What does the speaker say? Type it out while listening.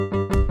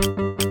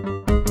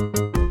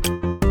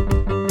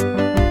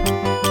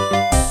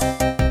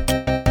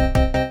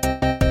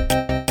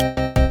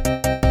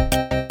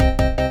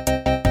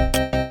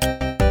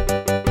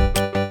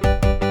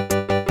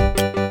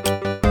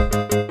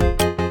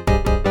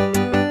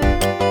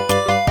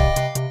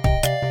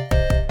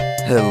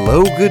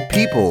Hello, good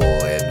people,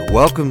 and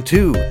welcome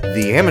to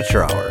the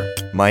Amateur Hour.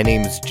 My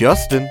name's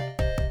Justin.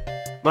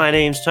 My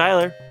name's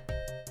Tyler.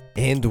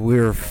 And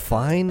we're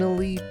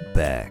finally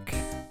back.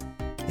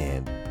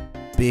 And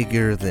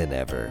bigger than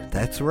ever.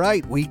 That's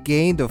right, we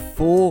gained a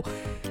full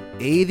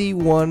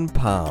 81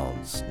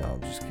 pounds. No,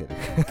 I'm just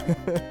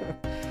kidding.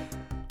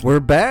 We're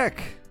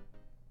back.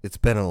 It's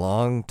been a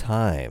long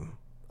time.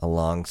 A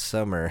long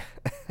summer.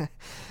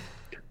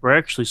 We're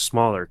actually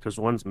smaller because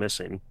one's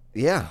missing.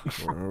 Yeah,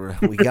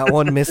 we got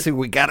one missing.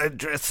 We got to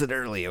address it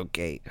early,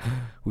 okay?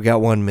 We got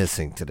one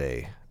missing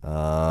today.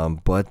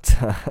 But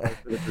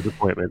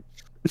Disappointment.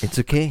 It's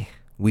okay.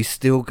 We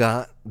still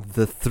got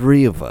the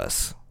three of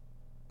us.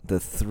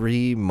 The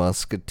three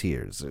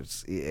musketeers.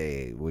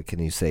 What can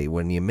you say?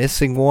 When you're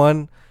missing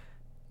one,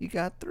 you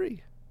got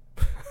three.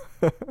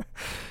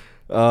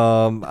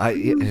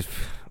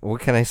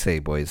 What can I say,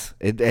 boys?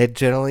 It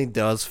generally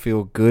does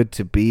feel good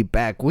to be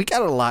back. We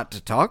got a lot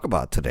to talk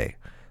about today.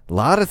 A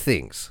lot of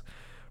things.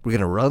 We're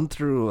going to run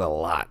through a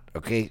lot,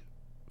 okay?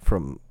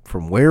 From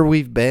where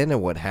we've been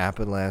and what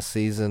happened last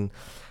season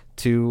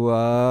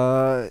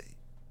to,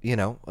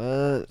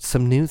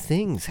 some new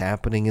things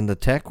happening in the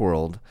tech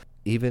world,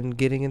 even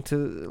getting into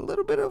a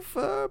little bit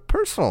of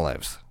personal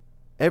lives.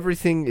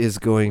 Everything is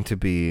going to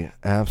be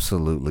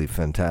absolutely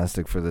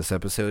fantastic for this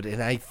episode,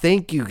 and I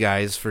thank you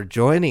guys for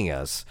joining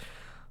us.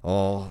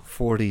 All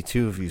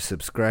 42 of you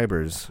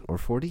subscribers, or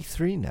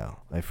 43 now,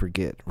 I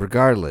forget.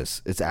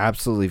 Regardless, it's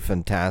absolutely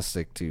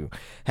fantastic to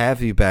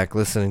have you back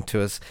listening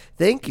to us.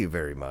 Thank you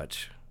very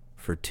much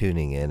for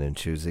tuning in and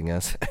choosing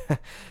us.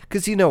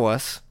 Because you know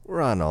us,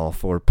 we're on all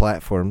 4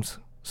 platforms: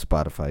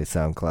 Spotify,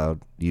 SoundCloud,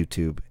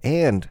 YouTube,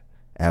 and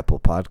Apple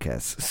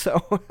Podcasts.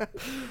 So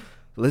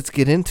let's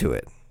get into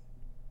it.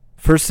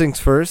 First things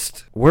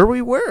first, where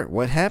we were,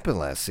 what happened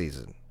last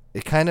season.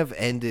 It kind of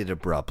ended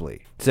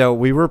abruptly. So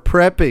we were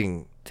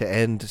prepping to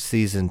end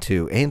season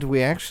 2, and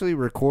we actually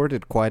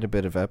recorded quite a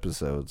bit of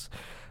episodes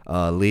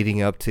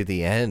leading up to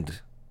the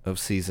end of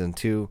season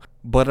 2.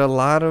 But a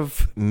lot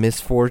of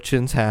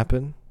misfortunes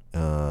happen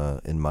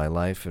in my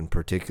life in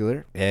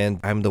particular, and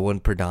I'm the one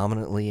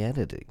predominantly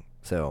editing.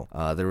 So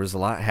there was a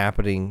lot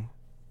happening,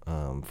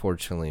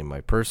 fortunately, in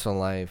my personal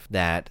life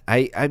that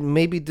I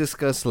maybe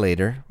discuss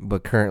later,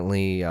 but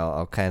currently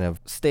I'll kind of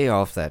stay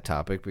off that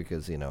topic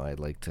because, I'd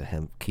like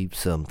to keep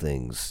some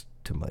things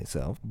to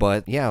myself.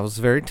 But yeah, it was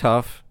very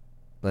tough,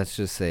 let's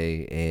just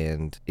say,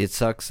 and it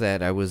sucks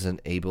that I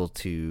wasn't able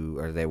to,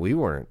 or that we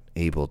weren't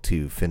able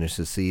to finish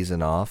the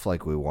season off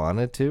like we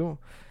wanted to.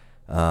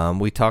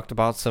 We talked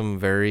about some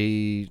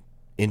very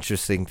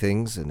interesting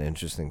things and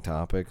interesting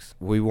topics.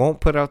 We won't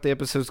put out the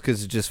episodes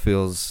because it just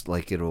feels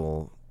like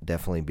it'll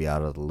definitely be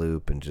out of the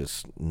loop and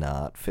just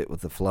not fit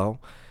with the flow.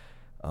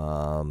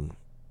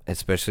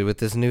 Especially with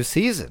this new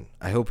season.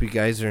 I hope you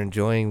guys are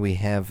enjoying. We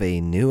have a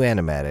new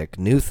animatic,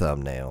 new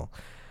thumbnail,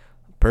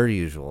 per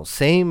usual.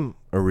 Same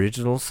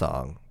original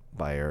song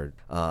by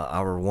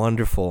our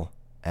wonderful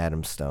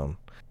Adam Stone.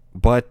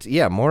 But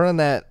yeah, more on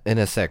that in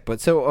a sec.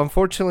 But so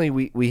unfortunately,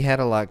 we had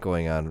a lot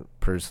going on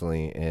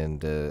personally,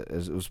 and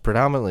it was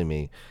predominantly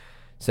me.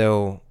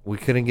 So we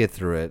couldn't get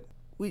through it.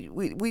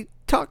 We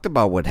talked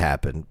about what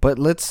happened, but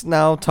let's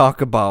now talk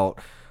about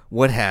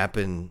what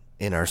happened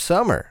in our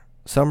summer.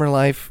 Summer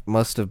life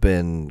must have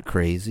been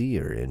crazy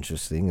or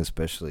interesting,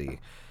 especially,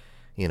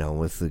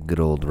 with the good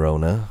old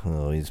Rona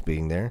always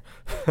being there.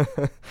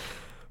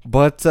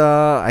 But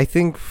I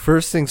think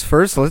first things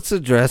first, let's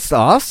address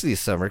Austy's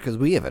summer because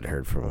we haven't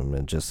heard from him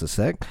in just a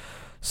sec.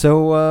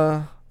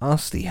 So,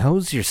 Austy,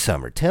 how's your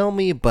summer? Tell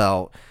me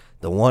about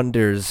the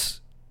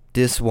wonders,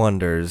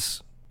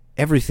 diswonders,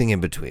 everything in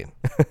between.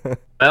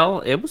 Well,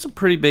 it was a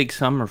pretty big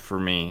summer for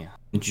me.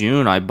 In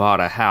June, I bought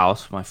a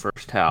house, my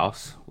first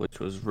house, which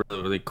was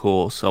really, really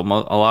cool. So a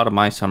lot of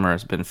my summer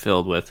has been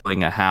filled with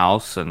building a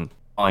house and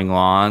mowing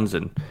lawns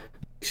and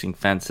fixing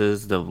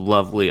fences, the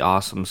lovely,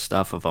 awesome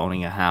stuff of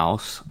owning a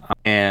house.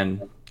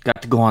 And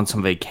got to go on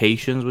some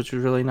vacations, which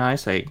was really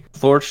nice. I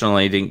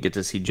fortunately didn't get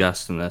to see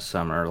Justin this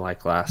summer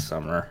like last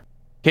summer.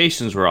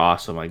 Vacations were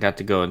awesome. I got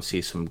to go and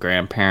see some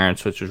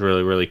grandparents, which was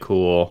really, really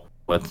cool.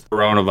 With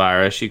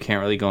coronavirus, you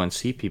can't really go and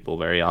see people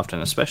very often,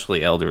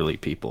 especially elderly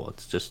people.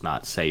 It's just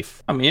not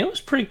safe. I mean, it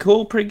was pretty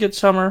cool, pretty good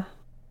summer.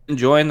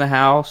 Enjoying the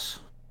house.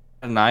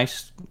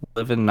 Nice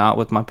living not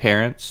with my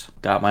parents.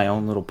 Got my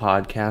own little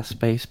podcast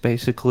space,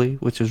 basically,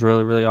 which is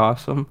really, really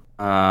awesome.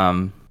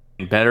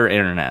 Better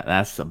internet.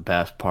 That's the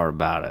best part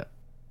about it.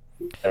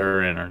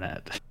 Better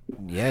internet.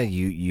 Yeah,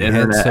 you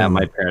internet had some...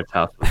 at my parents'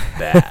 house was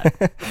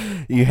bad.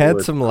 You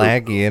had some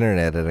laggy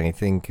internet, and I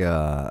think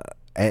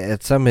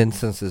at some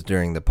instances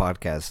during the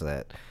podcast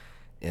that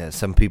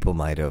some people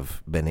might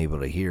have been able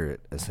to hear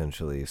it,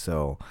 essentially.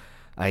 So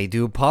I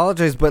do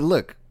apologize, but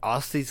look,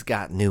 Austy's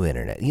got new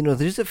internet.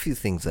 There's a few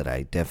things that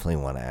I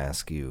definitely want to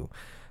ask you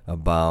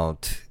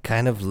about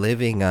kind of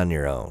living on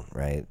your own,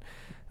 right?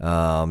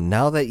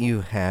 Now that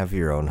you have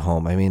your own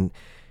home, I mean,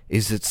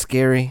 is it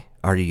scary?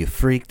 Are you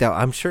freaked out?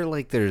 I'm sure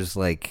there's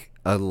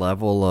a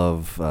level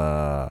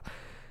of,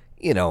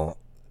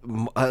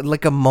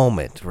 like a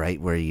moment, right,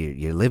 where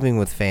you're living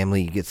with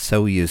family, you get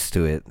so used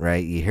to it,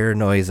 right? You hear a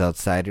noise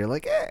outside, you're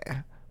like,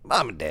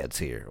 mom and dad's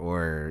here,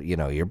 or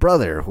your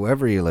brother,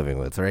 whoever you're living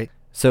with, right?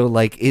 So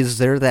like, is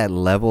there that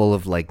level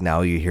of like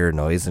now you hear a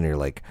noise and you're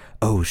like,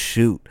 oh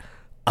shoot,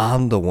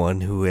 I'm the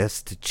one who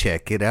has to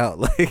check it out,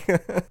 like.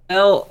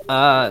 Well,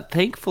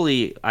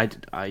 thankfully, I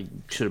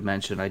should have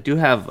mentioned I do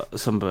have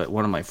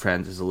one of my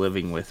friends is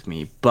living with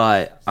me,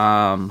 but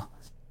I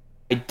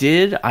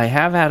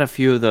have had a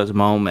few of those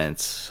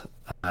moments,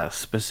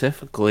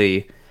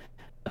 specifically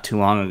not too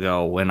long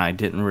ago when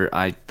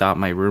I thought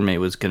my roommate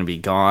was going to be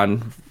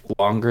gone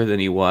longer than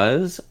he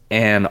was,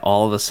 and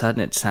all of a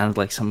sudden it sounded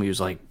like somebody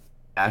was like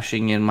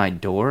bashing in my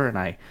door, and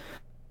I'm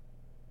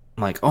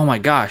like, oh my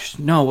gosh,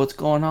 no, what's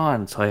going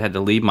on? So I had to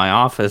leave my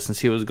office and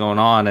see what was going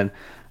on, and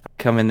I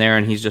come in there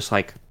and he's just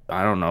like,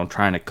 I don't know,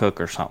 trying to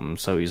cook or something.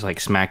 So he's like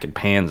smacking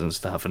pans and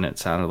stuff, and it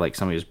sounded like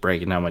somebody was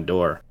breaking down my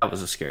door. That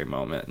was a scary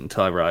moment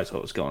until I realized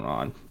what was going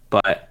on.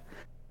 But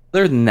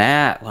other than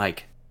that,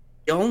 like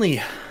the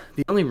only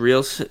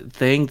real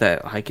thing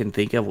that I can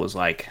think of was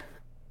like,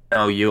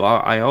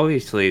 I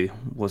obviously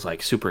was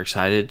like super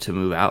excited to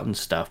move out and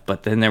stuff,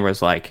 but then there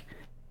was like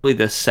really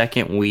the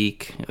second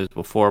week, it was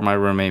before my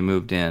roommate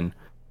moved in.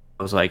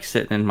 I was like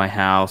sitting in my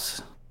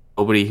house,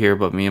 nobody here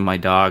but me and my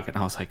dog, and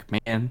I was like,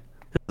 man,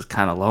 this is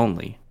kind of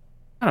lonely.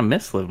 I kind of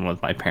miss living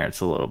with my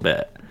parents a little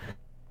bit.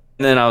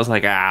 And then I was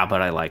like,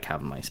 but I like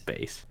having my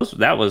space.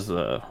 That was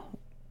the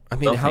I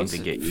mean, thing how's to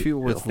it get you feel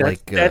to. with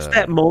That's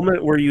that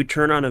moment where you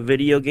turn on a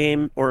video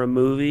game or a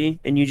movie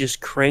and you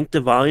just crank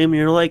the volume and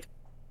you're like,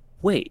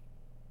 wait,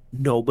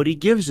 nobody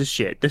gives a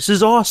shit. This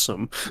is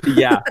awesome.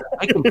 Yeah,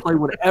 I can play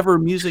whatever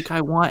music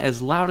I want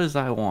as loud as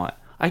I want.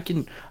 I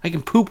can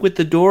poop with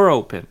the door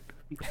open.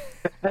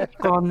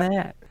 Back on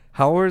that.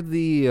 How are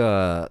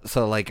the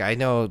so like I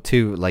know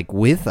too, like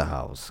with the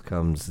house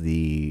comes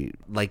the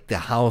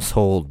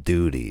household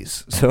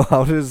duties. So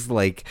how does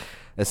like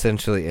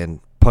essentially, and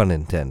pun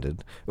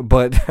intended,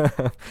 but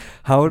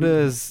how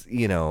does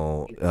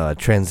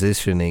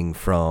transitioning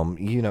from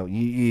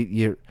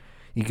you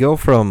go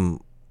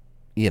from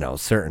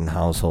certain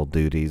household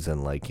duties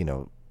and like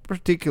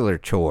particular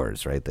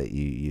chores, right, that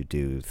you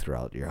do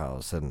throughout your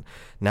house, and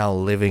now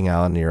living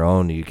out on your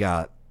own, you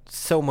got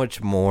so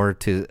much more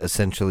to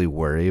essentially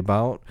worry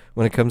about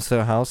when it comes to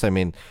a house. I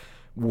mean,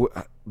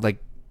 like,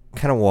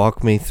 kind of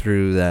walk me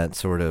through that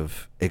sort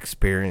of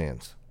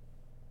experience.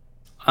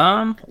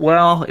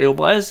 Well,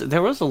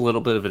 there was a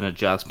little bit of an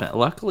adjustment.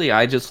 Luckily,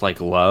 I just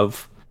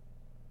love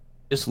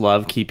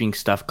keeping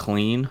stuff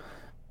clean.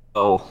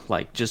 So,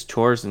 like, just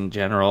chores in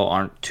general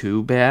aren't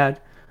too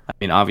bad. I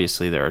mean,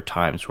 obviously there are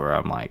times where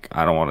I'm like,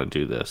 I don't want to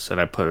do this,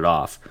 and I put it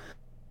off.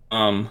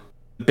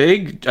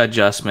 Big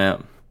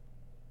adjustment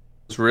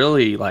was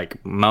really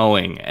like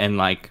mowing and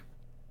like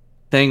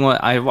thing.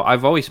 What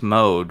I've always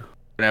mowed.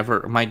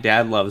 Whenever my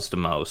dad loves to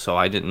mow, so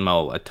I didn't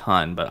mow a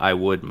ton, but I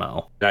would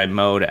mow. I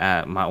mowed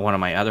at one of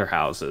my other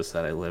houses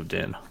that I lived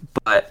in.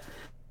 But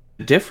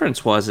the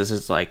difference is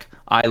it's like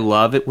I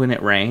love it when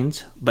it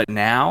rains, but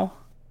now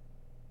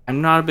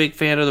I'm not a big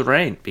fan of the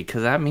rain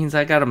because that means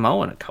I got to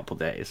mow in a couple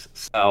days.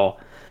 So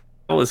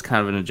that was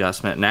kind of an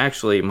adjustment. And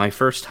actually, my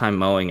first time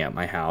mowing at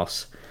my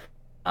house,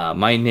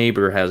 my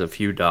neighbor has a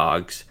few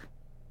dogs.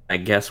 I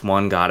guess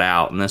one got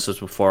out, and this was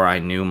before I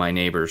knew my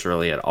neighbors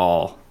really at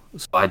all.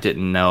 So I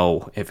didn't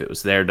know if it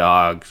was their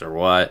dogs or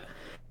what.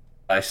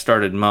 I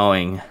started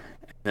mowing, and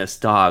this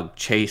dog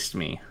chased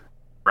me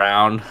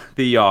around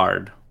the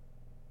yard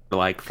for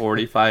like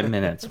 45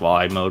 minutes while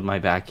I mowed my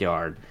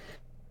backyard.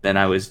 Then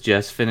I was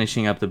just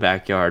finishing up the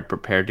backyard,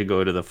 prepared to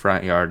go to the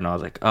front yard, and I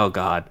was like, oh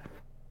God,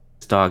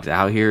 this dog's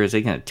out here. Is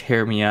he going to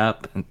tear me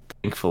up? And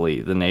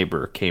thankfully, the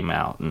neighbor came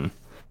out and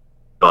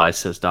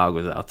realized his dog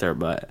was out there.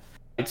 But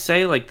I'd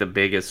say like the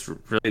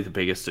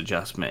biggest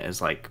adjustment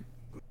is like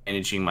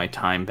managing my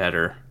time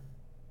better,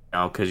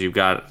 because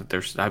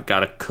I've got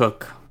to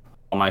cook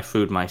all my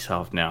food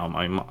myself now.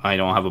 I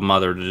don't have a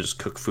mother to just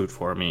cook food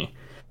for me.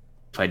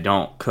 If I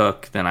don't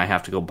cook, then I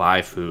have to go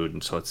buy food,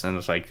 and so then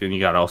you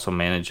got to also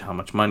manage how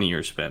much money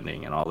you're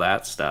spending and all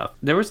that stuff.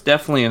 There was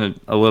definitely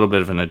a little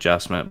bit of an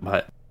adjustment,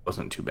 but it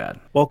wasn't too bad.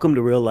 Welcome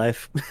to real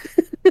life.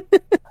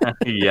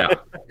 Yeah.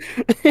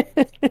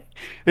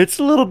 It's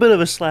a little bit of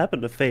a slap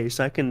in the face.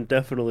 I can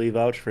definitely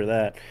vouch for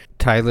that.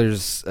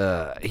 Tyler's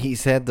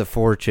he's had the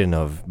fortune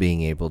of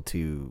being able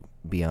to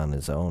be on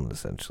his own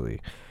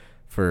essentially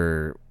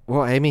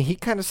he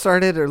kind of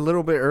started a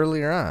little bit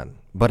earlier on,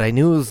 but I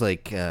knew it was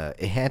like it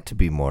had to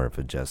be more of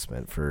an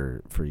adjustment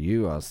for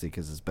you, obviously,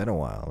 because it's been a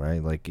while,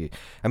 right? Like,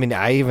 I mean,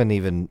 I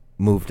even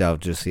moved out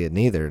just yet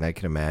neither, and I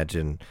can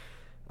imagine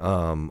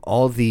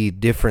all the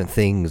different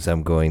things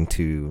I'm going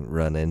to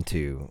run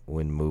into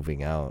when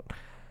moving out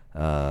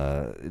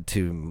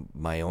to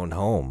my own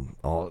home.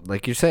 All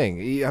like you're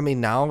saying. I mean,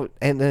 now,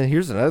 and then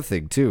here's another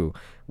thing too.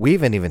 We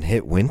haven't even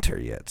hit winter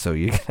yet, so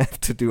you're gonna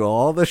have to do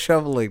all the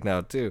shoveling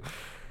now too.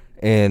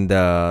 And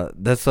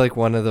that's like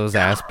one of those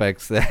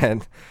aspects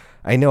that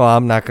I know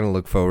I'm not gonna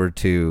look forward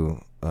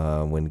to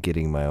when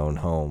getting my own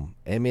home.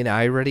 I mean,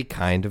 I already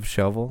kind of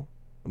shovel,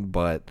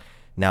 but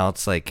now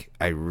it's like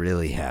I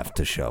really have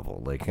to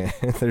shovel. Like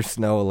there's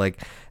no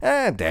like,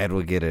 dad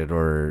will get it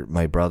or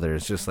my brother.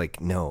 It's just like,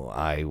 no,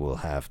 I will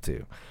have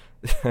to.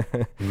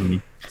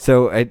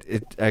 So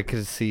I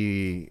could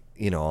see,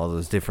 all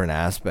those different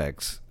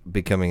aspects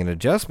becoming an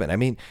adjustment. I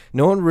mean,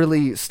 no one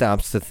really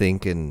stops to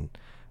think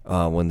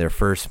when they're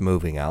first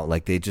moving out.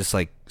 Like they just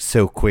like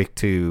so quick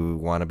to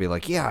want to be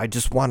like, yeah, I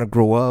just want to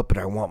grow up and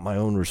I want my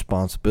own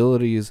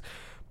responsibilities.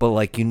 But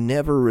like you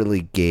never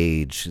really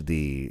gauge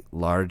the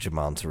large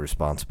amounts of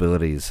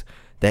responsibilities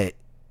that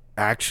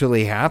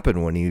actually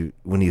happen when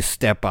you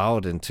step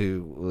out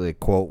into, like,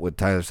 quote what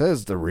Tyler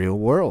says, the real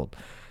world.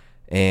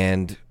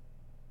 And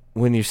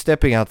when you're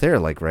stepping out there,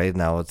 like right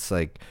now, it's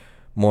like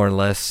more or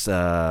less,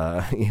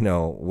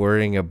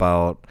 worrying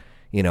about,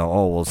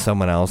 oh, well,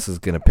 someone else is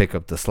going to pick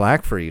up the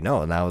slack for you.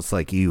 No, now it's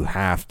like you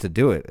have to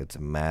do it. It's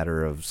a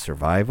matter of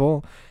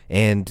survival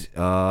and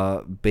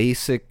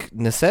basic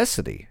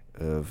necessity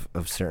of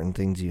certain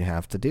things you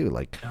have to do,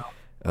 like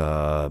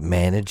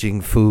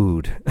managing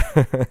food,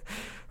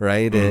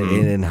 right?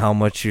 And how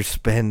much you're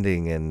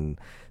spending and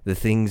the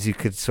things you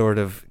could sort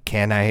of,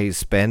 can I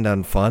spend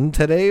on fun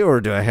today or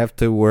do I have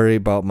to worry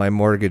about my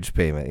mortgage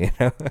payment,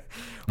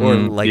 or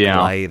light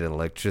and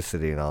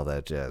electricity and all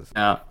that jazz.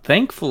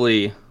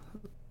 Thankfully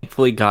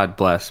God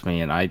bless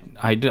me, and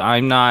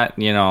I'm not,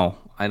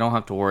 I don't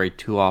have to worry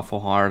too awful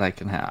hard. I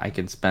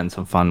can spend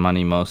some fun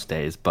money most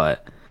days,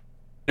 but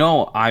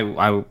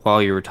I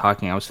while you were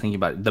talking, I was thinking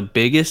about it. The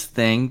biggest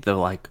thing, the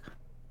like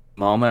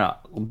moment,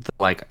 the,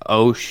 like,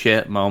 oh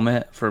shit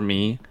moment for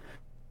me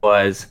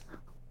was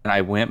when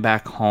I went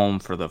back home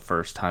for the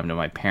first time to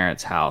my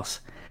parents'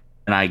 house,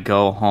 and I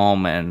go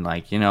home and,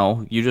 like,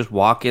 you just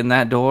walk in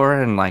that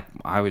door and, like,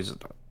 I was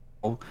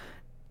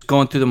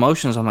going through the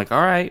motions. I'm like,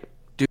 all right,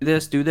 do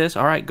this.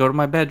 All right, go to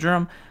my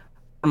bedroom.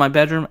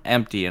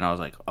 Empty. And I was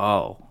like,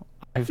 oh,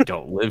 I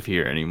don't live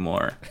here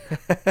anymore.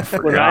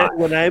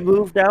 When I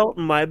moved out,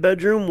 my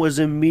bedroom was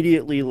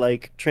immediately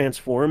like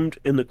transformed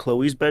into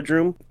Chloe's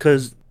bedroom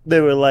because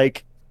they were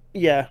like,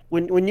 yeah,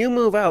 when you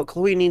move out,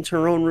 Chloe needs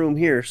her own room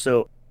here.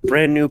 So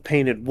brand new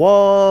painted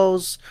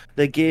walls.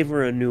 They gave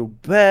her a new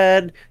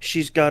bed.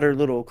 She's got her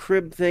little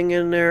crib thing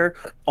in there.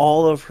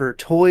 All of her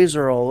toys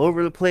are all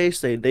over the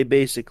place. They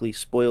basically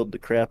spoiled the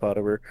crap out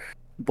of her.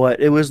 But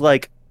it was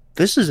like,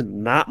 this is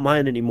not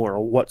mine anymore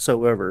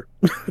whatsoever.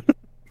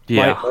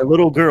 Yeah, my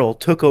little girl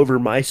took over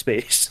my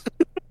space.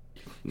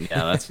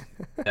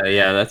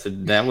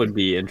 That would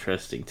be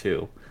interesting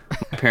too.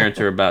 My parents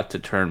are about to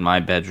turn my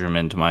bedroom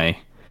into my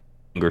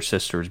younger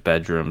sister's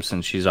bedroom.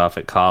 Since she's off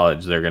at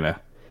college, they're gonna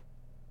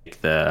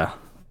take her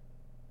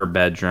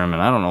bedroom,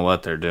 and I don't know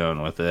what they're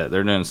doing with it.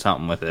 They're doing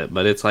something with it,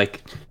 but it's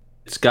like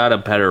it's got a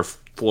better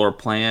floor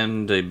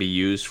plan to be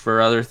used for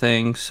other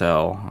things.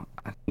 So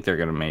I think they're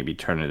gonna maybe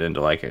turn it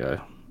into like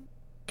a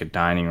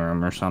dining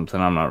room or something.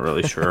 I'm not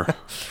really sure.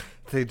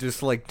 They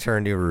just like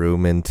turn your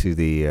room into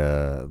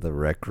the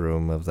rec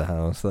room of the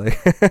house,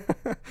 like.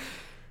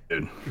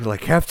 Dude, you're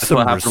like, have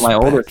some respect. My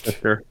older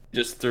sister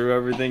just threw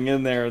everything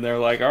in there, and they're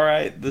like, all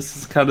right, this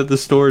is kind of the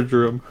storage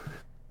room.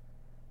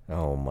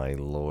 Oh my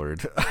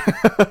lord.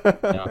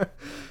 Yeah.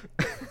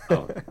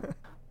 So,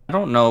 I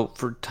don't know,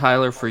 for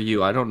Tyler, for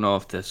you, I don't know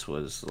if this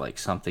was like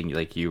something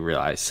like you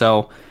realized.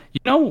 So,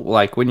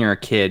 like when you're a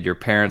kid, your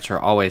parents are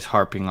always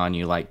harping on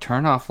you, like,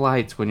 turn off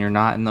lights when you're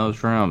not in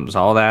those rooms,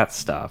 all that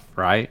stuff,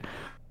 right?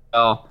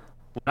 Well,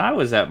 when I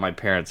was at my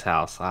parents'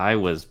 house, I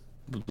was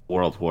the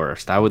world's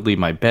worst. I would leave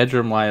my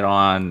bedroom light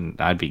on.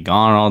 I'd be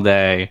gone all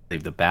day.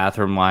 Leave the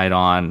bathroom light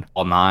on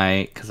all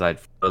night because I'd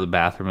go to the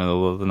bathroom in the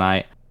middle of the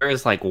night. There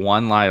is like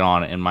one light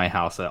on in my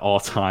house at all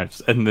times,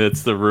 and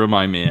it's the room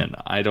I'm in.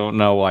 I don't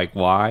know like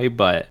why,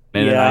 but the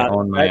minute I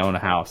owned my own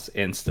house,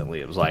 instantly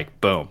it was like,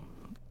 boom,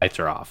 lights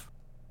are off.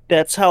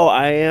 That's how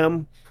I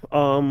am.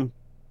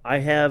 I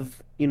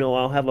have,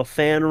 I'll have a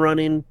fan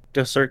running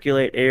to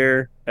circulate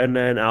air, and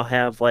then I'll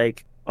have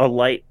like a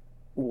light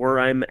where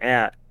I'm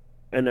at,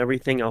 and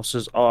everything else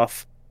is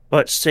off.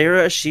 But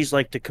Sarah, she's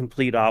like the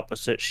complete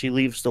opposite. She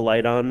leaves the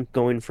light on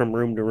going from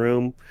room to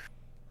room,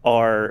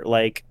 or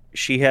like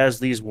she has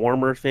these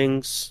warmer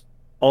things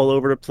all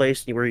over the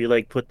place where you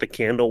like put the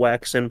candle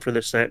wax in for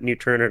the scent and you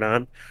turn it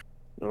on.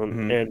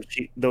 And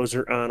those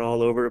are on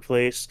all over the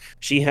place.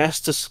 She has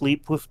to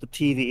sleep with the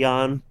TV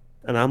on,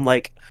 and I'm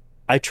like,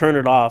 I turn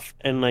it off,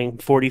 and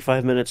like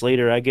 45 minutes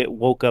later, I get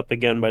woke up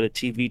again by the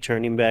TV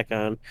turning back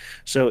on.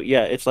 So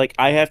yeah, it's like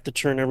I have to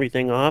turn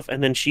everything off,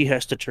 and then she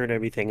has to turn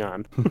everything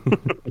on.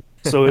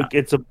 So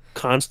it's a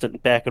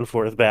constant back and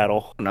forth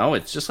battle. No,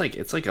 it's just like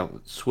it's like a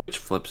switch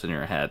flips in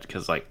your head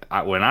because like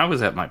when I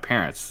was at my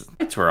parents',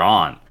 lights were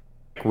on.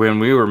 When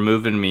we were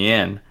moving me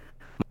in,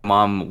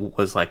 Mom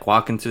was like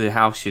walking through the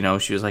house, she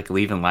was like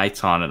leaving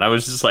lights on, and I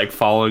was just like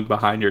following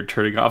behind her,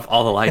 turning off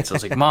all the lights. I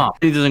was like, Mom,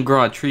 it doesn't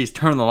grow on trees,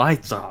 turn the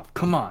lights off,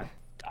 come on.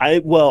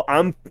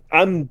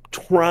 I'm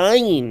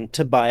trying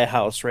to buy a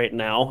house right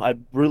now. I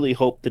really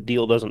hope the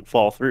deal doesn't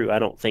fall through. I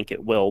don't think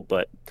it will,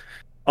 but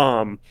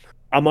I'm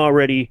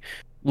already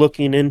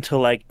looking into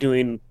like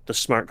doing the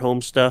smart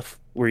home stuff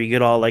where you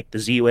get all like the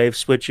Z-Wave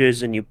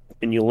switches and you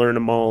learn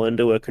them all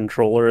into a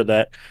controller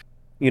that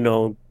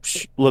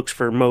looks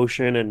for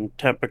motion and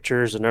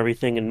temperatures and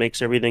everything and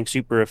makes everything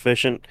super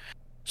efficient.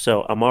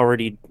 So I'm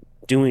already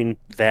doing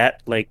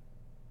that, like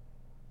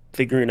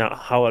figuring out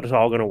how it's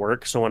all going to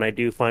work. So when I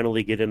do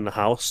finally get in the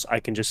house, I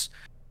can just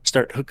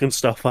start hooking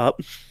stuff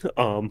up.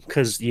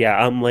 Because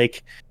yeah, I'm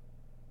like,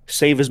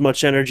 save as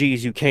much energy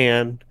as you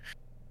can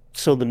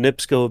so the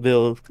NIPSCO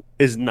bill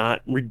is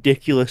not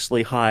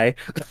ridiculously high.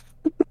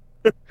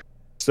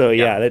 So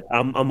yeah,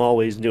 I'm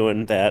always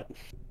doing that.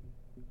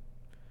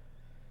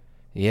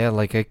 Yeah,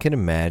 like I can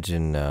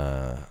imagine.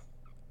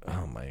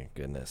 Oh my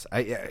goodness,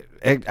 I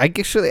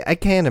actually I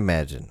can't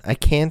imagine. I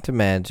can't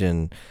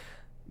imagine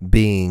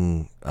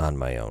being on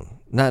my own.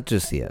 Not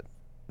just yet,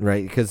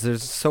 right? Because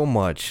there's so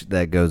much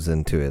that goes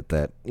into it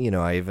that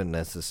I haven't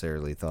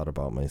necessarily thought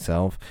about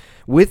myself.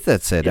 With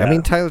that said, I Yeah.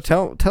 mean, Tyler,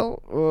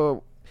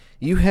 tell.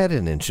 You had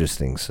an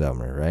interesting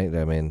summer, right?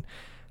 I mean,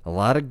 a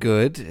lot of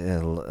good,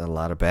 and a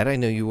lot of bad. I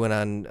know you went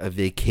on a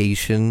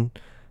vacation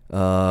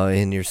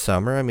in your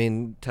summer. I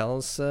mean, tell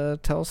us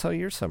how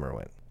your summer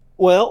went.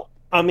 Well,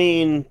 I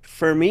mean,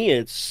 for me,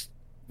 it's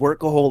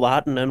work a whole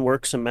lot and then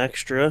work some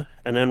extra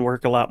and then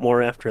work a lot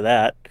more after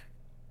that.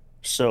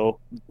 So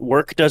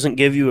work doesn't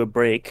give you a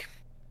break.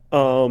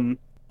 Um,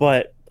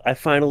 but I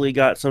finally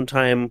got some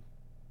time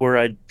where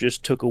I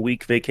just took a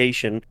week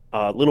vacation,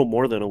 a little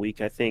more than a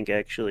week, I think,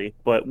 actually.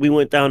 But we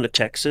went down to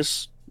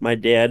Texas. My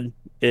dad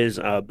is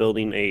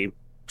building a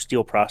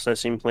steel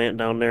processing plant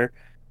down there.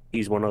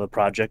 He's one of the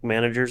project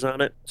managers on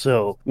it.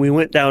 So we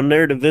went down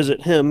there to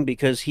visit him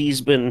because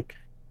he's been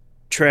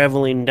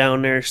traveling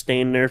down there,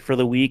 staying there for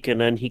the week,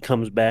 and then he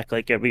comes back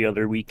like every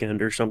other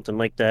weekend or something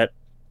like that.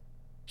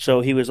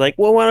 So he was like,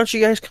 "Well, why don't you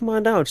guys come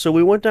on down?" So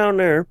we went down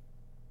there.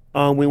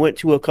 We went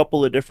to a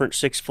couple of different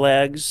Six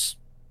Flags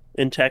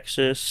in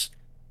Texas.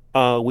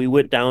 We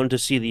went down to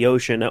see the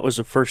ocean. That was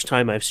the first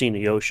time I've seen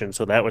the ocean,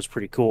 so that was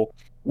pretty cool.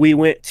 We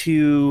went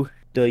to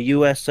the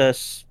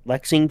USS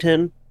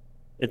Lexington.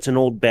 It's an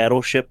old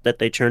battleship that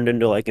they turned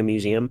into like a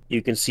museum.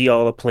 You can see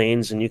all the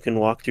planes and you can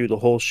walk through the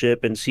whole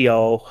ship and see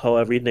how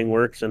everything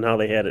works and how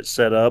they had it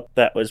set up.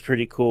 That was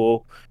pretty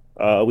cool.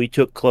 We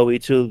took Chloe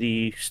to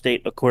the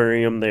state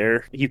aquarium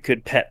there. You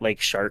could pet like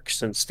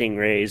sharks and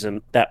stingrays,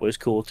 and that was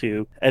cool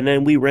too. And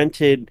then we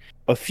rented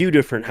a few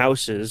different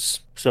houses.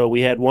 So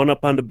we had one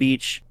up on the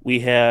beach. We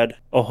had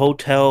a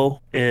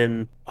hotel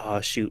in,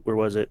 shoot, where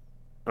was it?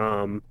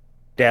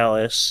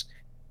 Dallas.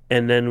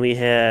 And then we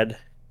had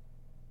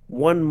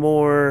one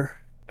more.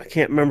 I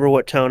can't remember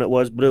what town it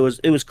was, but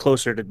it was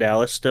closer to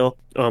Dallas still.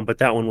 But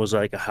that one was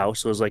like a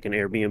house. It was like an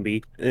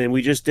Airbnb, and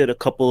we just did a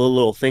couple of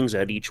little things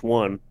at each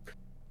one.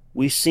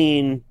 We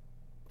seen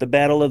the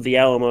Battle of the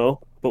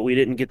Alamo, but we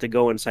didn't get to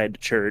go inside the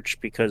church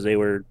because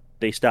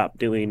they stopped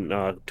doing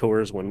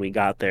tours when we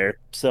got there.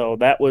 So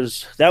that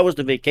was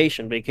the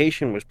vacation.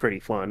 Vacation was pretty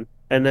fun.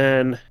 And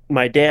then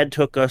my dad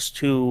took us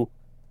to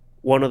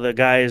one of the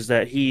guys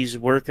that he's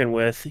working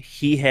with.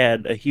 He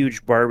had a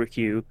huge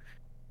barbecue,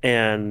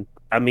 and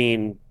I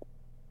mean,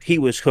 he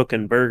was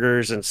cooking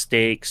burgers and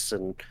steaks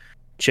and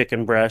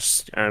chicken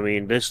breasts. I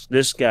mean, this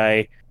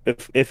guy,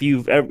 if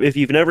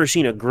you've never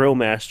seen a grill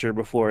master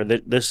before,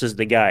 that this is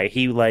the guy.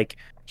 He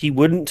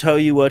wouldn't tell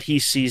you what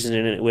he's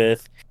seasoning it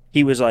with.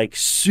 He was like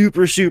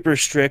super super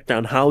strict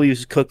on how he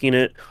was cooking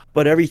it,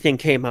 but everything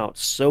came out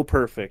so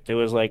perfect. It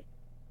was like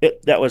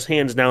that was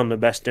hands down the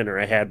best dinner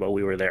I had while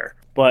we were there.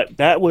 But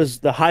that was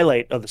the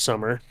highlight of the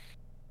summer.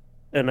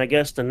 And I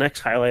guess the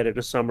next highlight of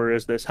the summer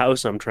is this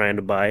house I'm trying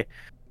to buy.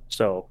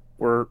 So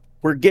we're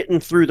getting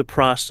through the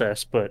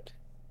process, but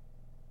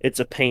it's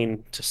a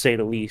pain to say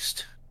the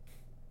least.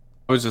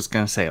 I was just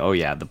gonna say, oh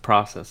yeah, the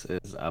process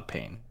is a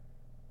pain.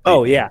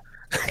 Oh The yeah,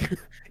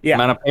 yeah,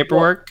 amount of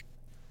paperwork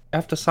you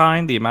have to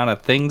sign, the amount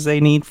of things they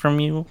need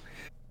from you.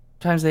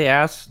 Sometimes they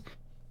ask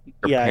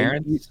your yeah.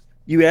 parents.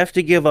 You have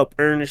to give up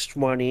earnest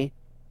money.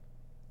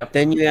 Yep.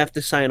 Then you have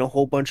to sign a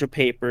whole bunch of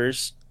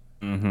papers.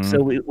 Mm-hmm.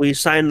 So we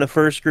signed the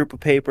first group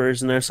of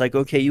papers, and then it's like,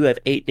 okay, you have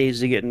 8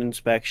 days to get an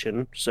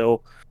inspection.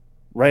 So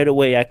right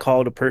away, I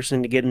called a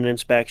person to get an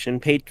inspection,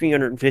 paid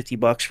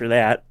 $350 for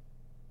that.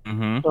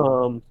 Mm-hmm.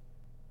 Um,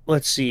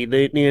 let's see,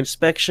 the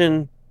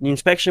inspection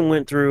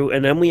went through,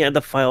 and then we had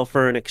to file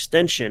for an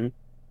extension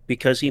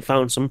because he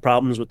found some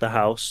problems with the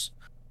house.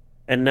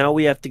 And now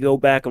we have to go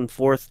back and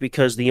forth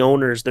because the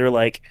owners, they're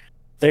like,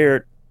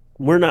 they're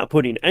we're not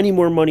putting any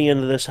more money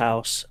into this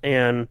house,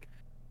 and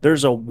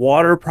there's a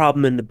water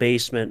problem in the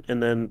basement.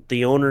 And then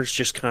the owner's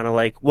just kind of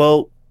like,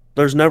 well,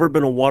 there's never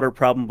been a water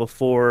problem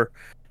before,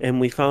 and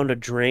we found a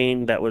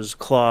drain that was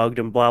clogged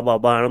and blah blah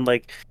blah. And I'm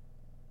like,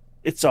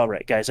 it's all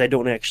right, guys. I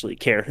don't actually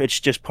care. It's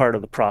just part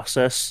of the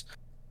process.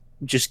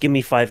 Just give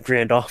me 5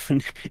 grand off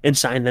and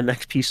sign the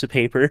next piece of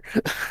paper.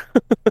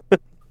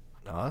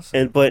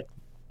 Awesome. But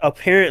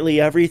apparently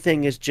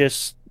everything is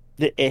just,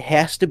 it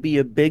has to be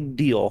a big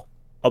deal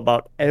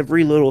about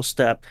every little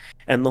step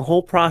and the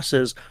whole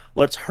process.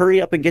 Let's hurry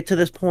up and get to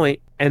this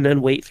point and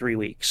then wait 3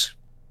 weeks.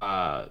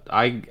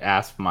 I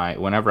asked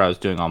whenever I was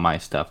doing all my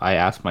stuff, I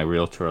asked my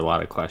realtor a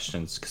lot of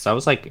questions because I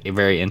was like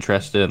very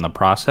interested in the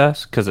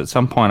process. Because at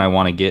some point I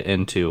want to get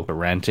into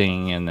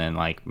renting and then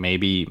like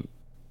maybe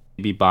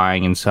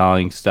buying and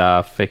selling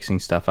stuff, fixing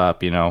stuff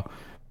up,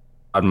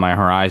 on my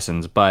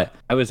horizons. But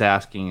I was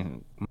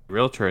asking my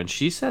realtor, and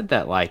she said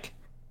that like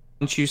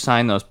once you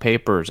sign those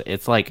papers,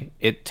 it's like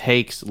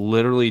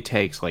literally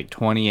takes like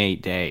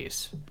 28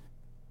 days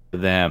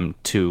them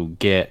to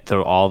get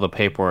through all the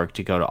paperwork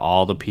to go to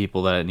all the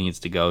people that it needs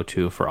to go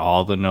to for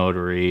all the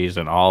notaries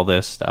and all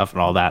this stuff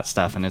and all that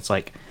stuff. And it's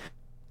like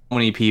so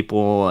many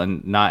people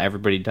and not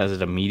everybody does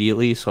it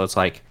immediately. So it's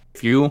like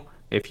if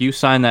you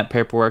sign that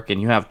paperwork and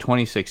you have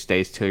 26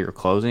 days till you're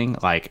closing,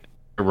 like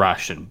you're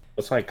rushing.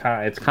 It's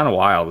kind of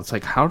wild. It's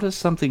like, how does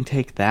something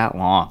take that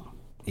long?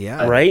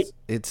 Yeah, Right?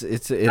 it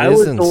I is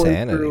was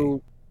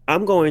insanity.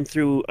 I'm going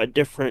through a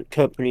different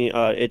company.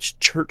 It's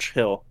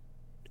Churchill,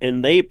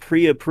 and they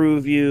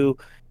pre-approve you,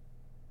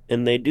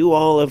 and they do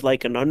all of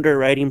like an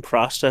underwriting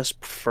process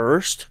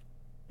first,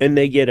 and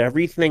they get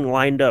everything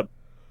lined up.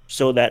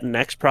 So that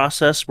next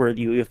process where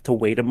you have to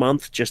wait a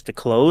month just to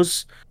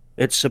close,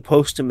 it's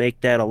supposed to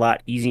make that a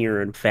lot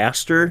easier and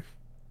faster.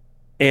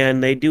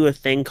 And they do a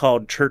thing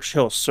called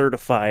Churchill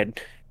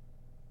Certified.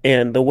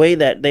 And the way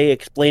that they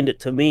explained it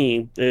to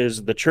me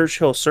is the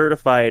Churchill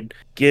Certified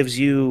gives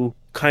you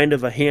kind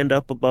of a hand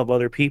up above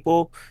other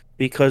people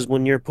because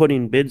when you're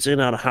putting bids in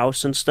on a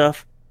house and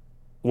stuff,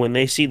 when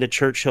they see the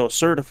Churchill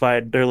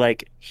Certified, they're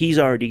like, he's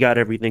already got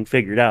everything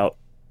figured out.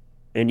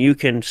 And you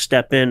can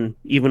step in,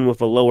 even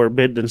with a lower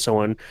bid than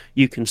someone,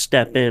 you can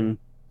step in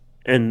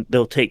and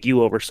they'll take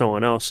you over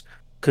someone else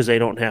because they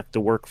don't have to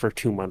work for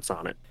 2 months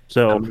on it. That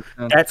So makes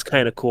sense. that's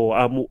kind of cool.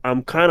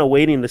 I'm kind of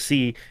waiting to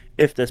see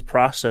if this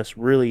process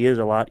really is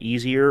a lot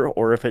easier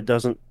or if it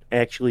doesn't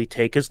actually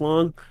take as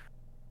long.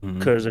 Mhm.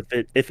 Because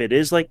if it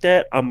is like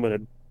that, I'm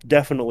gonna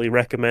definitely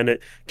recommend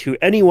it to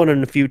anyone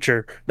in the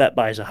future that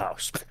buys a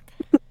house.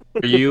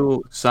 Are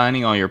you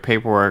signing all your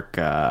paperwork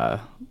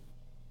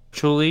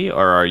virtually,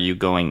 or are you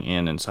going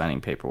in and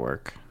signing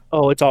paperwork?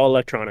 Oh, it's all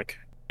electronic.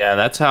 Yeah,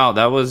 that's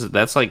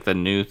like the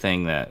new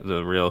thing that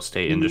the real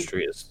estate Mhm.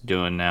 industry is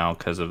doing now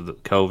because of the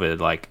COVID.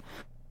 Like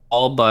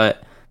all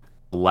but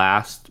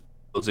last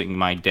closing,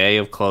 my day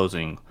of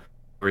closing,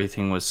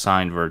 everything was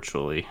signed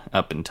virtually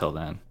up until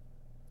then.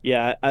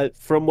 Yeah,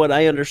 from what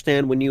I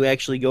understand, when you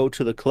actually go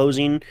to the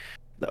closing,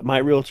 my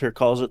realtor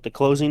calls it the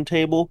closing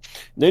table.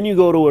 Then you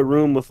go to a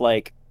room with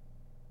like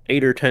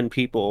 8 or 10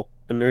 people,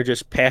 and they're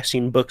just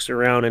passing books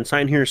around and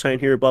sign here,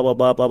 blah blah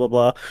blah blah blah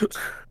blah.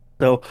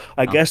 So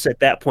I Uh, guess at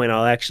that point,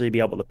 I'll actually be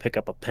able to pick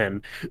up a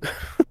pen.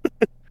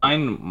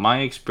 my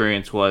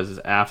experience was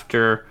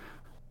after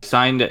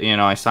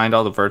I signed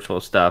all the virtual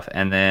stuff,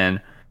 and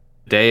then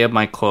day of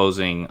my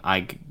closing,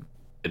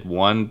 did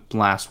one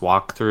last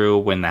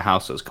walkthrough when the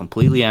house was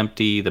completely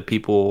empty. The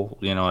people,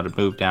 had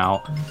moved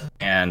out,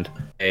 and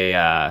they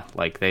had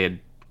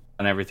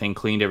done everything,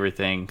 cleaned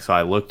everything. So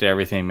I looked at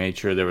everything, made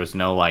sure there was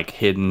no like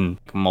hidden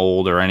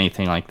mold or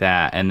anything like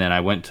that. And then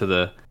I went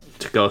to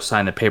go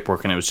sign the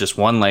paperwork, and it was just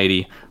one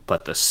lady,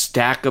 but the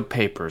stack of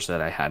papers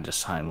that I had to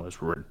sign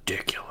was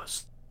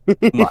ridiculous.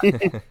 Much,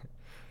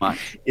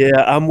 much.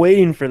 Yeah, I'm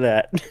waiting for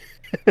that.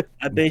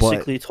 I But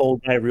basically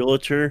told my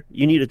realtor,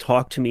 you need to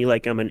talk to me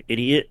like I'm an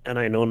idiot and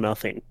I know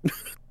nothing.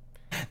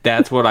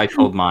 That's what I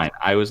told mine.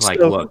 I was like,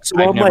 So, look, so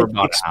I've I'm like, never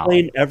bought a house.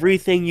 explain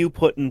everything you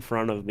put in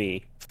front of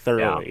me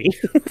Yeah. thoroughly.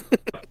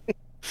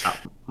 Uh,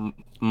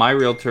 my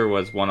realtor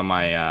was one of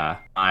my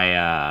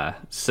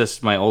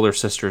older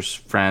sister's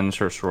friends,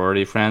 her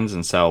sorority friends,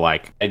 and so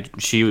like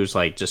she was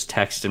like just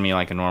texting me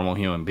like a normal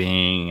human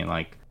being, and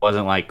like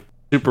wasn't like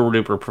super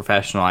duper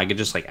professional. I could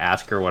just like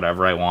ask her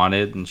whatever I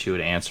wanted, and she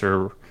would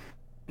answer.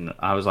 And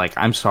I was like,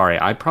 I'm sorry,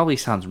 I probably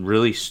sounds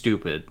really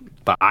stupid,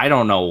 but I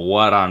don't know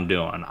what I'm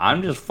doing.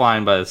 I'm just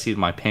flying by the seat of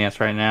my pants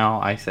right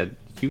now. I said,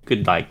 you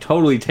could like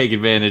totally take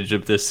advantage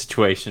of this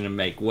situation and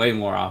make way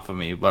more off of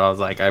me, but I was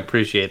like, I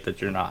appreciate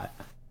that you're not.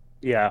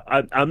 Yeah,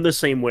 I'm the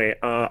same way.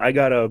 I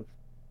got a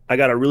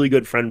really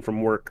good friend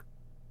from work,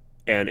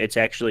 and it's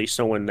actually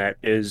someone that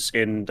is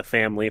in the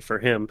family for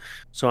him.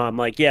 So I'm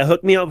like, yeah,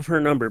 hook me up with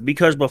her number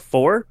because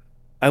before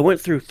I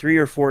went through 3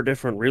 or 4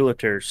 different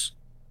realtors,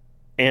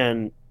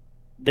 and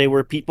they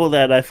were people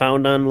that I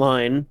found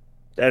online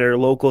that are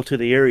local to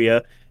the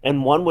area,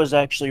 and one was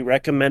actually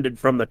recommended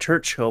from the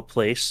Churchill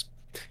place.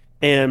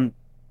 And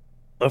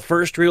the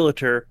first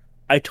realtor,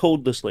 I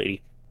told this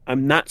lady,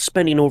 I'm not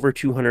spending over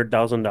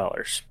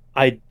 $200,000.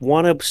 I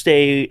want to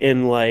stay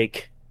in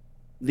like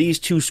these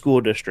 2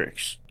 school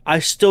districts. I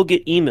still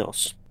get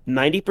emails.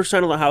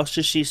 90% of the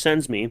houses she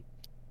sends me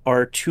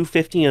are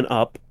 250 and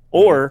up,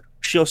 or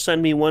she'll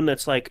send me one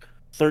that's like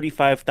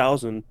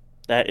 35,000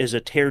 that is a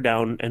tear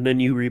down and then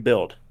you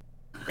rebuild.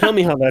 Tell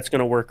me how that's going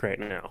to work right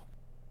now.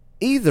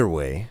 either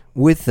way,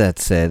 with that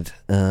said,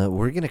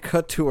 we're going to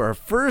cut to our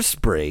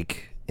first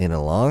break in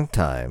a long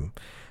time.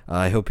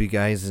 I hope you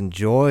guys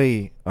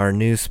enjoy our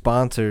new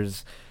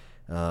sponsors.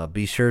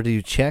 Be sure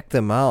to check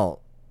them out.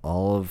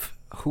 All of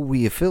who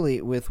we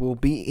affiliate with will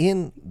be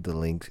in the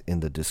link in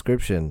the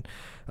description.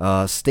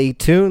 Stay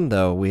tuned,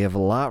 though. We have a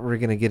lot we're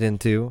going to get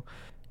into.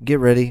 Get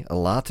ready. A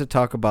lot to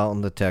talk about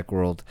in the tech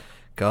world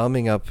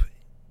coming up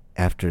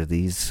after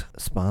these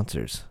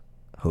sponsors.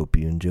 Hope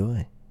you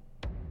enjoy.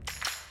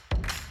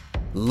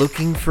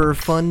 Looking for a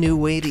fun new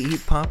way to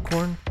eat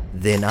popcorn?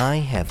 Then I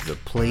have the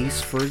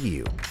place for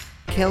you.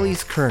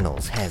 Kelly's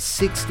Kernels has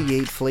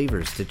 68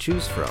 flavors to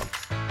choose from.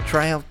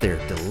 Try out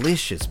their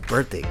delicious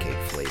birthday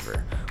cake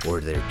flavor or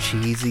their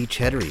cheesy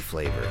cheddar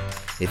flavor.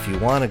 If you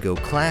want to go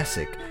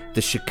classic,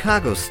 the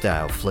Chicago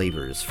style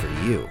flavor is for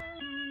you.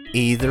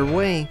 Either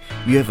way,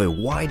 you have a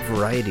wide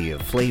variety of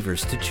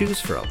flavors to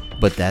choose from.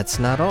 But that's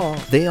not all.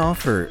 They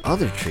offer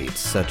other treats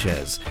such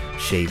as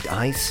shaved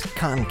ice,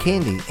 cotton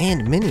candy,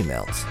 and mini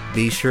melts.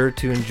 Be sure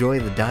to enjoy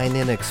the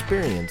dine-in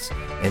experience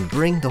and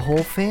bring the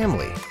whole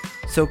family.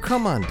 So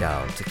come on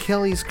down to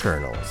Kelly's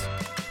Kernels,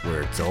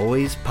 where it's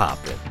always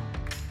poppin'.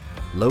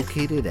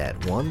 Located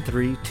at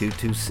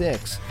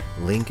 13226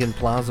 Lincoln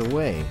Plaza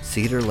Way,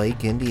 Cedar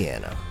Lake,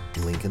 Indiana.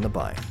 Link in the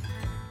bio.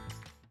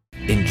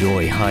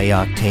 Enjoy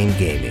high-octane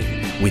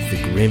gaming with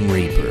the Grim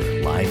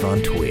Reaper live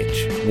on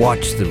Twitch.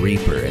 Watch the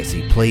Reaper as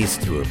he plays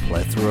through a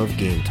plethora of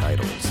game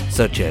titles,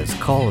 such as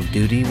Call of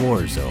Duty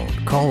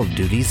Warzone, Call of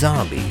Duty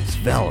Zombies,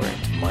 Valorant,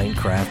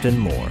 Minecraft, and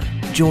more.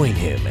 Join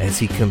him as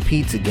he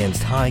competes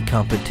against high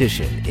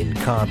competition in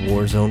COD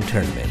Warzone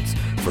tournaments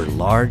for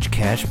large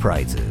cash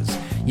prizes.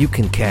 You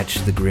can catch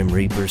the Grim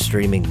Reaper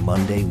streaming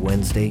Monday,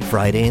 Wednesday,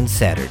 Friday, and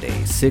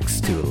Saturday,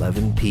 6 to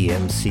 11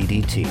 p.m.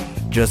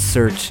 CDT. Just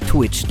search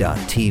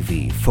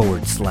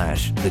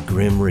twitch.tv/The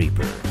Grim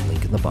Reaper.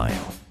 Link in the bio.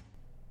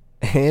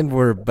 And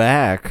we're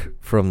back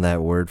from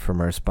that word from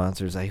our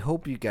sponsors. I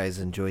hope you guys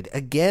enjoyed.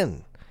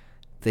 Again,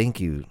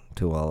 thank you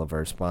to all of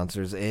our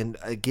sponsors, and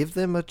give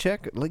them a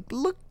check.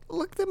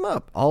 Look them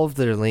up. All of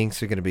their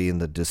links are going to be in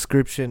the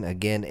description.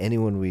 Again,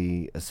 anyone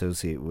we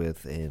associate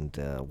with and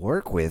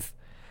work with,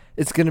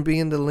 it's going to be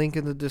in the link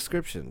in the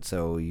description,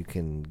 so you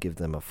can give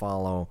them a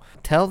follow.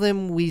 Tell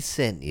them we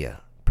sent you,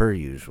 per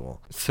usual.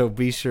 So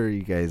be sure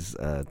you guys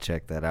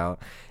check that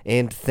out.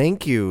 And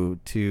thank you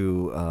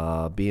to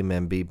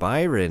BMMB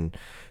Byron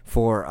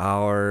for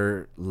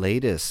our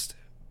latest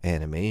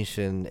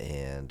animation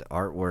and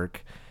artwork.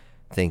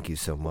 Thank you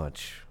so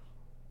much.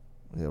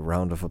 A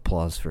round of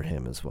applause for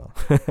him as well.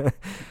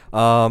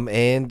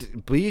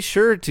 And be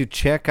sure to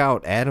check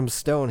out Adam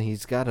Stone.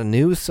 He's got a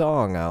new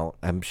song out.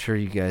 I'm sure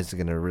you guys are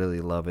going to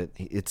really love it.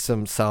 It's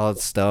some solid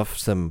stuff.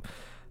 Some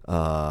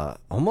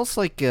almost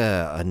like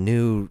a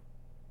new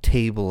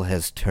table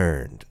has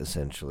turned,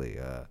 essentially,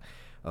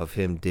 of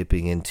him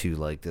dipping into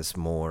like this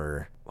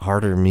more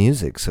harder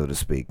music, so to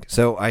speak.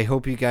 So I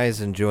hope you guys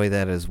enjoy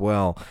that as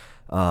well.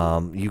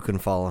 You can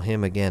follow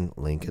him, again,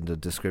 link in the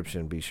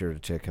description. Be sure to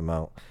check him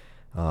out.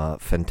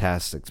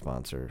 Fantastic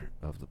sponsor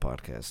of the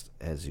podcast,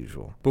 as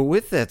usual. But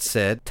with that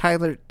said,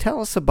 Tyler,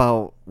 tell us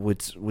about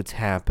what's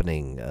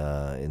happening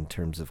in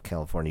terms of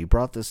California. You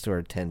brought this to our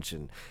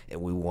attention,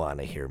 and we want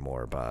to hear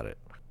more about it.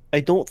 I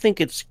don't think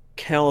it's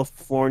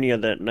California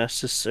that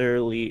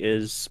necessarily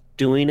is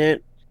doing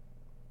it,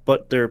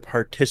 but they're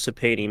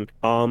participating,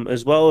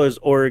 as well as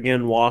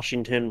Oregon,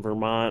 Washington,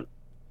 Vermont,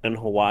 and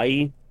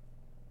Hawaii.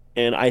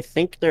 And I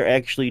think they're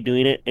actually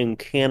doing it in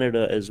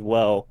Canada as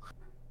well.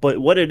 But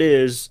what it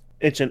is,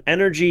 it's an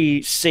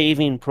energy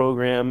saving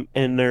program,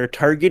 and they're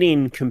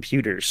targeting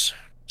computers.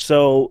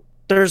 So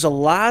there's a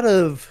lot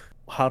of,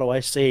 how do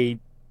I say,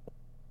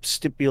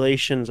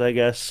 stipulations, I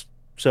guess.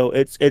 So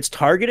it's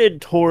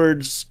targeted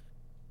towards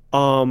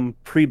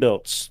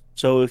pre-builts.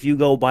 So if you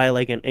go buy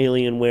like an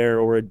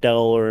Alienware or a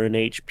Dell or an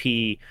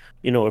HP,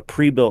 a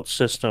pre-built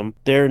system,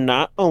 they're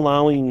not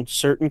allowing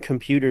certain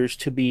computers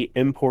to be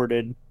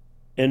imported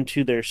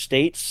into their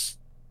states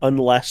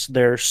unless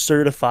they're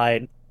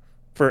certified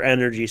for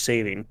energy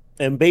saving.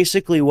 And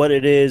basically what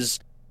it is,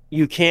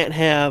 you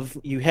have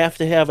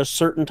to have a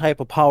certain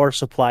type of power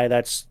supply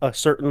that's a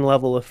certain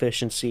level of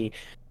efficiency.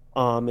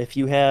 If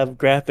you have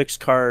graphics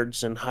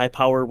cards and high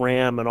power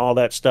RAM and all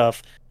that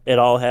stuff, it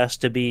all has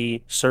to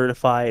be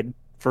certified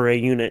for a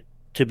unit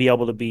to be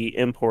able to be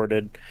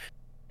imported.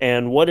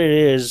 And what it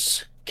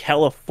is,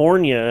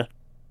 California,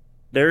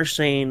 they're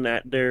saying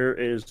that there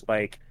is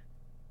like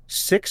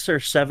 6 or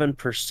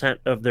 7%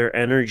 of their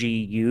energy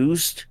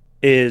used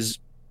is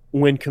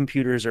when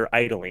computers are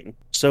idling.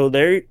 So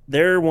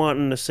they're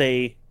wanting to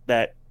say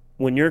that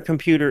when your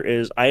computer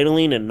is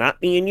idling and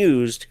not being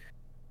used,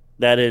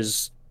 that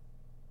is,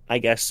 I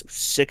guess,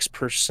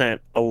 6%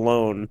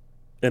 alone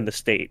in the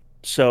state.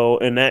 So,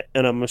 and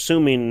I'm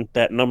assuming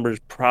that number's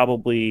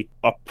probably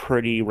a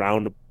pretty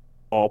round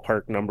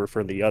ballpark number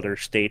for the other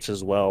states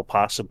as well,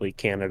 possibly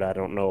Canada. I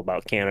don't know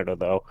about Canada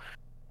though.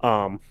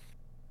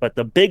 But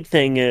the big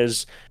thing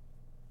is,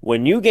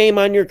 when you game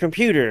on your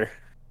computer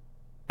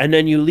and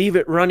then you leave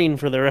it running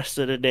for the rest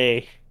of the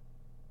day,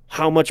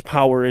 how much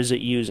power is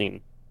it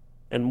using?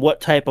 And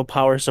what type of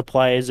power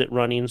supply is it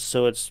running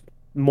so it's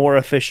more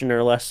efficient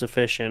or less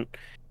efficient?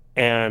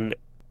 And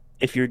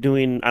if you're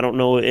doing, I don't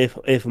know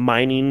if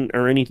mining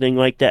or anything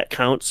like that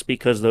counts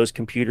because those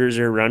computers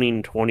are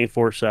running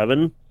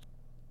 24/7.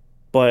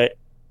 But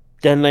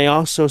then they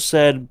also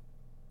said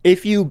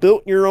if you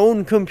built your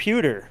own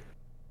computer,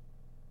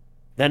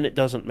 then it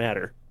doesn't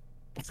matter.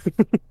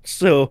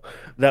 So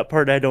that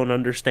part I don't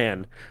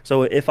understand.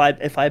 So if I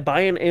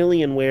buy an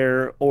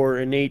Alienware or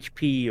an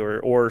HP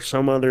or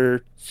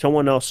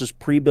someone else's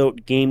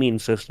pre-built gaming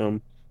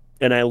system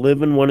and I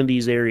live in one of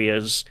these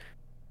areas,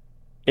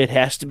 it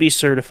has to be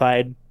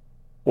certified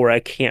or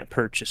I can't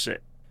purchase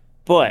it.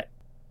 But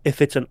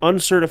if it's an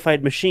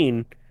uncertified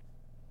machine,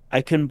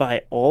 I can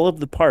buy all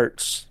of the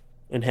parts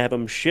and have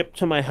them shipped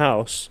to my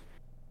house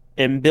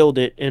and build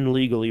it and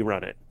legally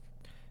run it.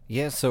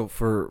 Yeah, so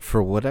for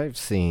what I've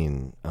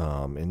seen,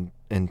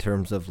 in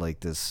terms of like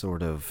this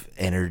sort of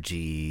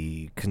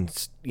energy,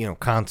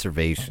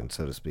 conservation,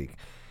 so to speak,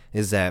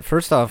 is that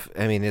first off,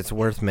 I mean, it's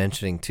worth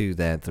mentioning too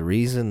that the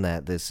reason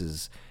that this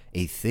is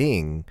a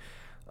thing,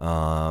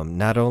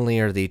 not only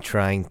are they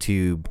trying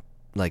to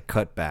like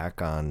cut back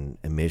on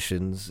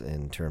emissions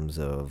in terms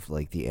of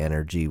like the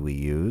energy we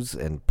use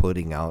and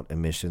putting out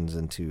emissions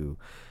into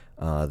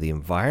the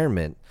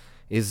environment,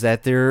 is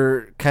that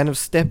they're kind of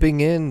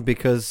stepping in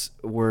because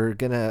we're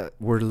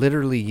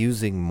literally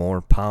using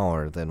more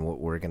power than what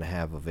we're gonna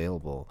have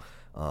available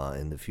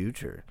in the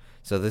future.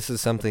 So this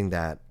is something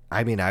that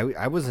I mean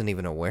I wasn't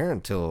even aware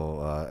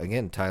until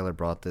again Tyler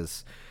brought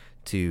this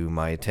to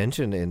my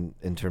attention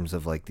in terms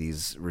of like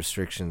these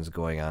restrictions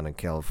going on in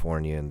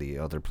California and the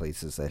other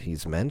places that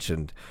he's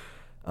mentioned.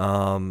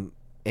 And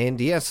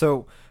yeah,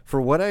 so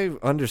for what I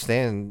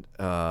understand,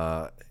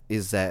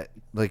 is that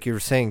like you were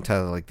saying,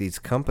 Tyler, like these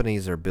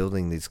companies are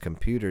building these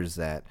computers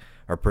that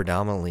are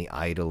predominantly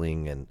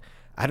idling, and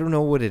I don't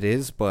know what it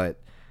is, but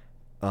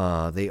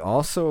they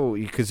also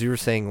because you were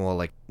saying, well,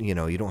 like you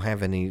don't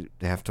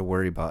have to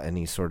worry about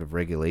any sort of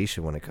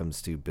regulation when it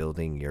comes to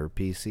building your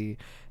PC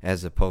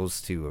as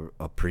opposed to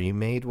a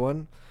pre-made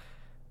one.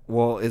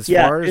 Well, as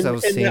Yeah, far as I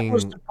was and that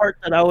was seeing, the part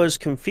that I was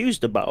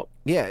confused about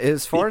yeah,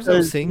 as far as I was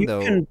because seeing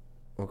though,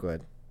 oh, go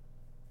ahead.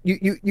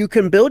 you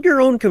can build your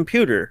own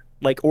computer,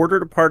 like order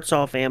the parts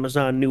off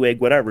Amazon, Newegg,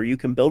 whatever. You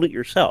can build it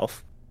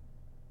yourself,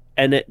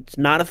 and it's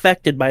not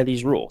affected by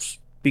these rules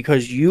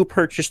because you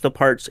purchased the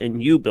parts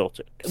and you built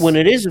it. When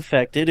it is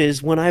affected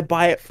is when I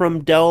buy it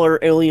from Dell or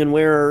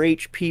Alienware or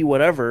HP,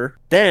 whatever,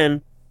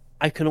 then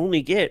I can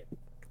only get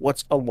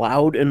what's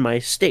allowed in my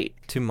state.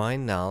 To my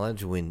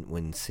knowledge,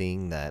 when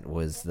seeing that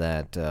was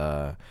that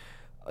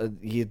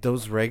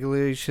those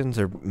regulations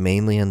are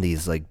mainly on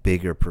these like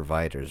bigger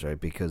providers, right?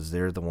 Because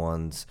they're the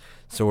ones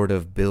sort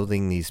of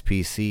building these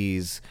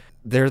PCs.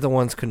 They're the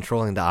ones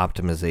controlling the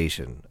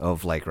optimization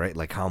of like right,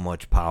 like how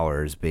much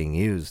power is being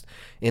used.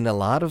 In a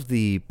lot of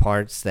the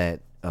parts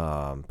that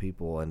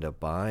people end up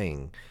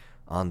buying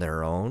on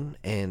their own,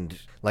 and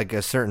like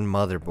a certain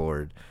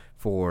motherboard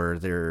for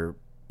their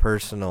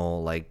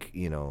personal, like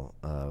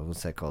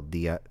what's that called?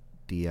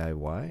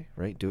 DIY,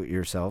 right? Do it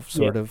yourself Yeah.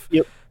 sort of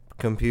Yep.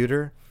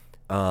 computer.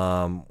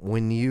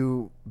 When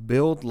you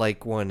build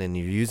like one and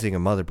you're using a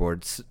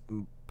motherboard,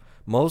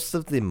 most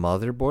of the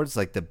motherboards,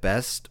 like the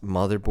best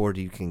motherboard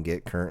you can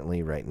get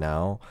currently right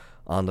now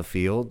on the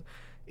field,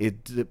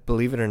 it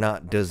believe it or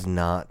not does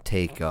not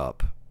take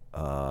up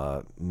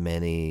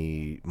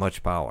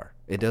much power.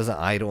 It doesn't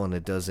idle and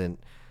it doesn't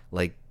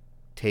like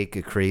take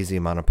a crazy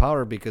amount of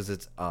power because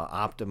it's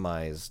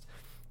optimized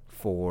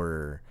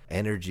for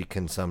energy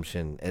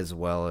consumption as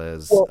well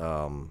as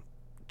Well,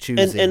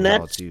 choosing and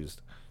how it's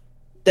used.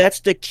 that's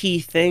the key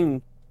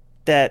thing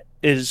that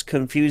is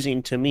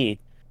confusing to me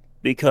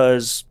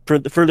because for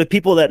the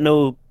people that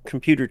know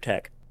computer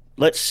tech,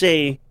 let's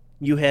say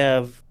you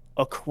have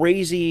a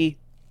crazy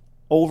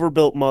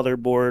overbuilt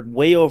motherboard,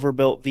 way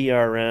overbuilt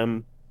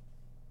VRM,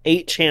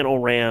 8-channel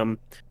RAM,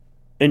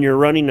 and you're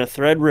running a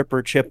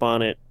Threadripper chip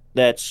on it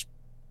that's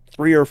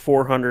 3 or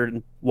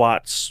 400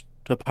 watts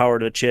to power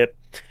the chip.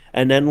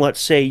 And then let's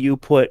say you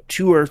put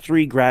 2 or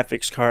 3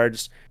 graphics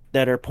cards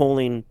that are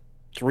pulling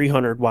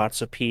 300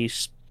 watts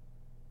apiece.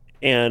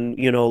 And,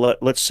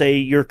 let's say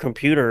your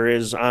computer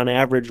is on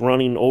average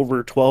running over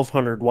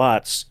 1200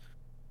 watts,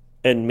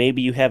 and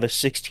maybe you have a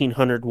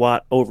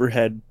 1600-watt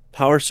overhead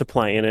power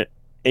supply in it,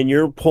 and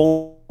you're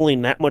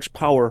pulling that much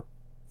power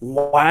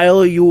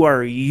while you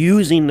are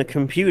using the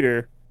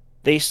computer,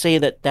 they say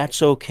that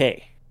that's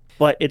okay.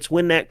 But it's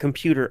when that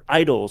computer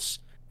idles,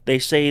 they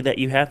say that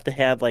you have to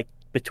have like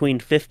between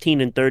 15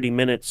 and 30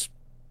 minutes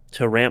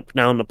to ramp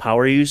down the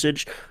power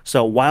usage.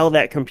 So while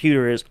that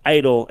computer is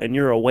idle and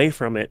you're away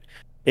from it,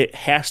 it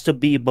has to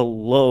be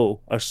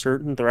below a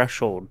certain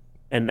threshold.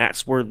 And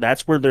that's where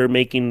they're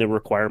making the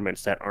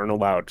requirements that aren't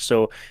allowed.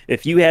 So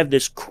if you have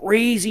this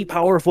crazy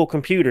powerful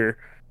computer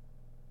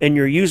and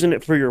you're using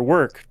it for your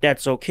work,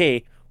 that's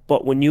okay.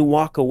 But when you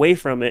walk away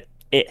from it,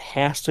 it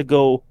has to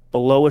go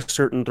below a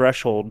certain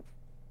threshold.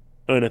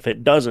 And if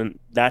it doesn't,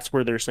 that's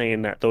where they're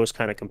saying that those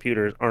kind of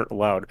computers aren't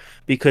allowed.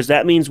 Because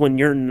that means when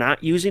you're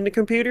not using the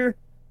computer,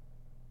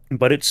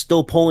 but it's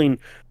still pulling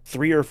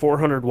 3 or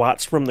 400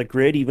 watts from the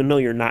grid, even though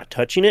you're not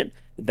touching it,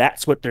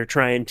 that's what they're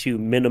trying to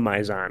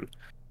minimize on.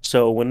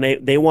 So when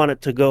they want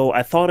it to go,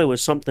 I thought it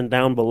was something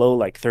down below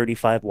like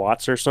 35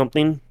 watts or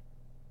something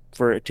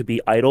for it to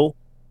be idle.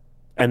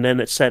 And then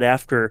it said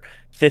after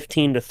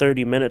 15 to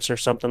 30 minutes or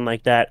something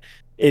like that,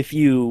 if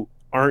you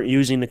aren't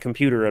using the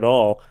computer at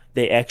all,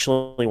 they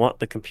actually want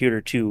the computer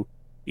to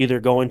either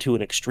go into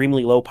an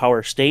extremely low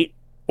power state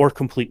or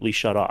completely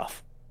shut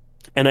off.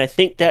 And I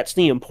think that's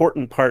the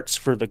important parts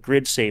for the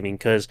grid saving,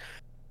 because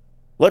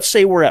let's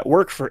say we're at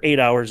work for 8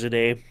 hours a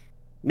day,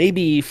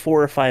 maybe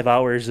 4 or 5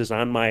 hours is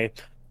on my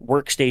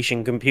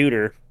workstation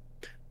computer,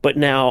 but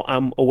now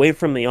I'm away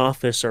from the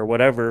office or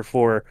whatever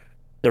for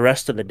the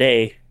rest of the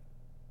day.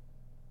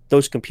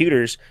 Those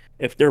computers,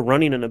 if they're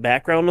running in the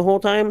background the whole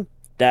time,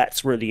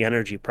 that's where the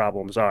energy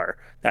problems are.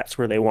 That's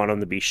where they want them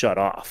to be shut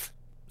off.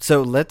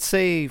 So let's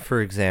say,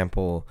 for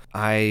example,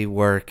 I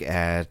work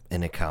at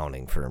an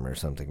accounting firm or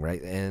something,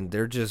 right? And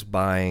they're just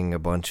buying a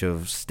bunch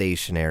of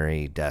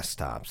stationary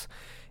desktops.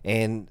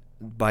 And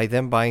by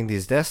them buying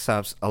these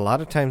desktops, a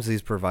lot of times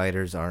these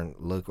providers aren't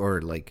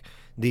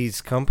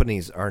these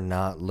companies are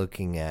not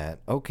looking at,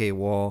 okay,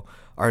 well,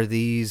 are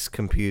these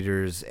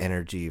computers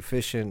energy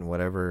efficient,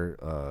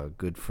 whatever,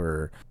 good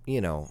for,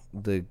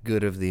 the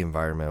good of the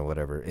environment,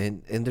 whatever.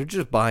 And they're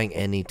just buying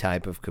any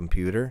type of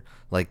computer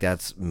like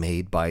that's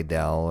made by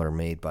Dell or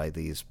made by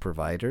these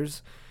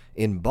providers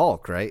in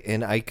bulk, right?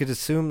 And I could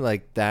assume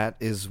like that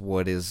is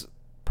what is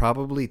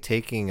probably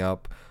taking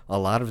up a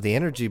lot of the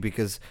energy,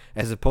 because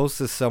as opposed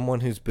to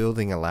someone who's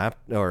building a lap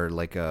or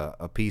like a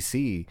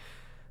PC,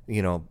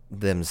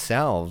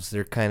 themselves,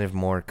 they're kind of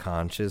more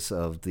conscious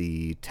of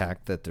the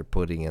tech that they're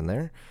putting in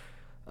there.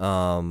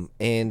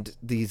 And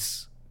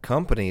these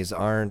companies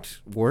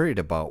aren't worried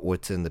about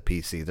what's in the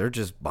PC. They're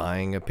just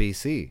buying a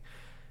PC.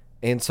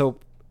 And so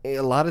a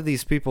lot of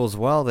these people as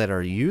well that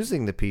are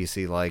using the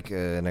PC, like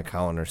an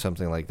accountant or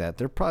something like that,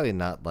 they're probably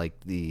not like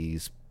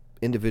these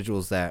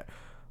individuals that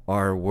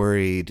are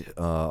worried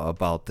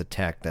about the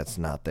tech that's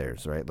not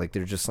theirs, right? Like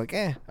they're just like,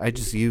 I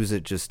just use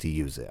it just to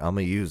use it. I'm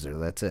a user.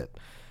 That's it.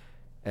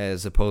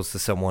 As opposed to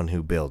someone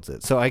who builds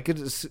it. So I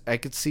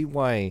could see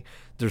why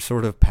they're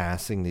sort of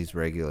passing these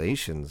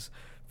regulations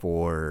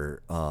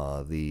for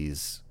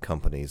these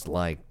companies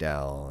like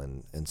Dell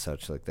and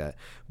such like that.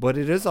 But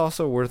it is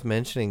also worth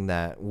mentioning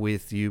that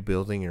with you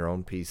building your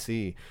own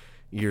PC,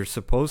 you're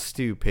supposed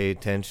to pay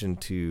attention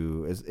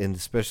to, and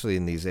especially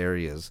in these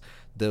areas,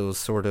 those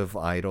sort of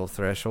idle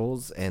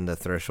thresholds and the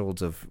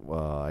thresholds of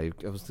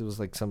it was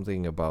like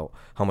something about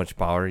how much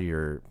power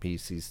your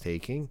PC's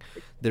taking.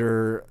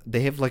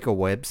 They have like a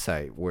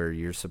website where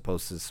you're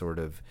supposed to sort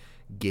of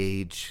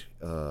gauge.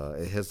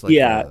 It has like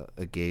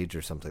a gauge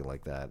or something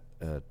like that,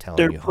 telling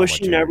They're you how much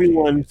pushing energy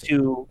everyone you're using.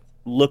 to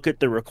look at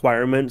the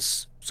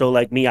requirements. So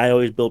like me, I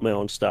always build my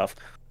own stuff.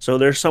 So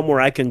there's somewhere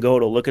I can go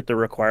to look at the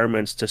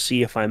requirements to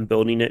see if I'm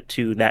building it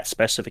to that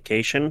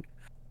specification.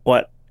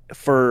 But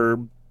for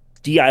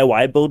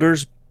DIY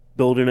builders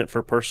building it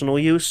for personal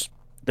use,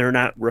 they're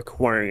not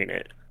requiring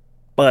it.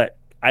 But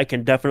I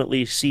can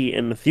definitely see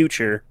in the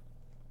future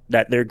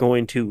that they're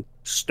going to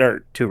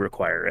start to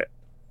require it.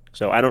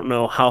 So I don't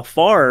know how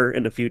far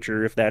in the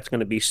future, if that's going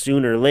to be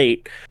soon or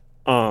late.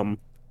 Um,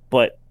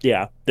 but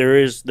yeah, there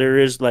is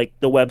like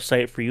the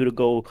website for you to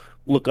go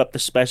look up the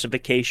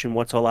specification,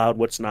 what's allowed,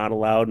 what's not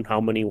allowed, and how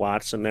many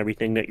watts and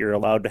everything that you're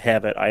allowed to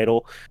have at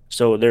idle.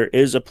 So there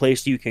is a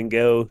place you can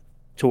go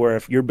to where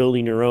if you're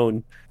building your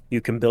own,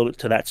 you can build it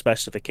to that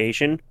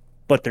specification,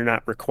 but they're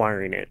not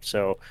requiring it.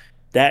 So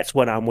that's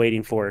what I'm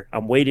waiting for.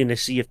 I'm waiting to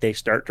see if they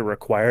start to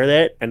require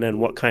that, and then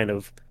what kind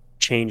of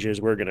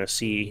changes we're going to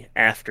see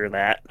after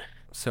that.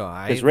 So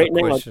I Because have a right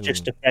now it's just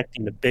question.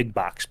 affecting the big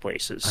box I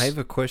places. have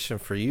a question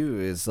for you.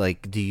 Is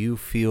like, do you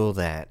feel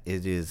that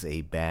it is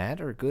a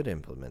bad or good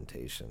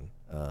implementation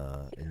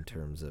in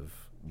terms of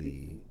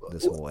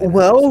this whole energy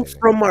Well, saving?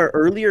 from our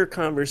earlier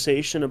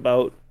conversation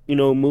about,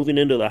 moving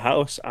into the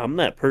house, I'm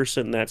that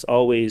person that's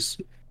always,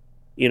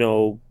 you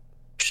know,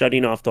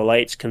 shutting off the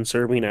lights,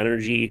 conserving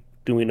energy,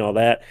 doing all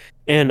that.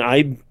 And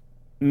I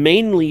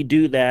mainly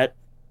do that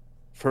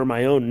for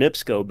my own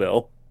NIPSCO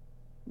bill,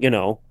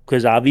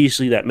 because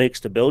obviously that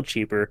makes the bill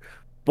cheaper.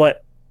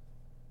 But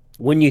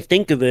when you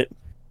think of it,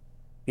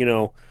 you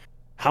know,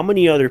 how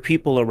many other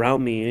people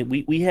around me,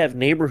 we have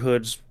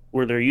neighborhoods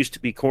where there used to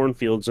be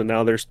cornfields and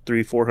now there's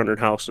 400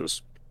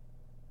 houses.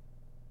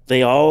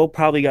 They all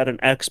probably got an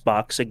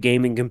Xbox, a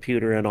gaming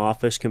computer, an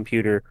office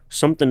computer,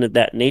 something of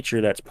that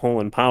nature that's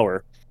pulling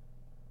power.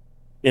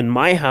 In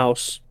my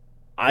house,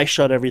 I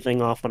shut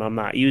everything off when I'm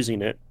not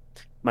using it.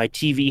 My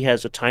TV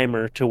has a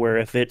timer to where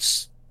if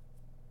it's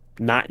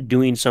not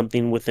doing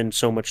something within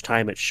so much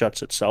time, it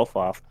shuts itself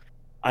off.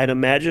 I'd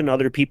imagine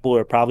other people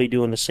are probably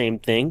doing the same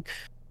thing.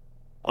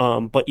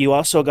 But you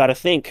also got to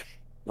think,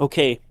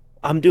 okay,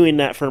 I'm doing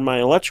that for my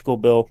electrical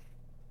bill,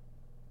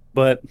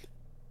 but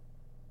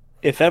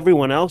if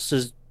everyone else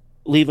is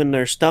leaving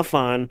their stuff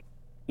on,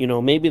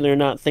 maybe they're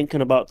not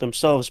thinking about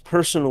themselves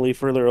personally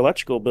for their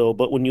electrical bill.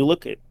 But when you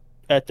look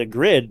at the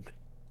grid,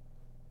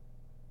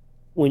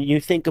 when you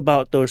think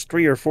about those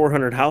 300 or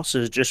 400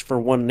 houses just for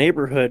one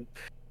neighborhood,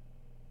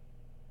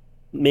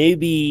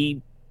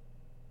 maybe,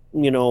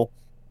 you know,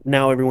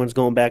 now everyone's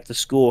going back to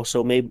school,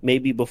 so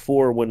maybe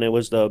before, when it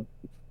was the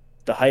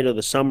height of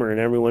the summer and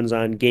everyone's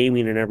on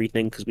gaming and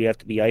everything because we have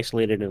to be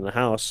isolated in the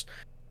house,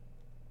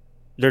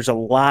 there's a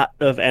lot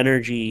of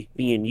energy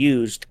being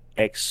used,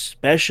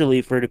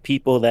 especially for the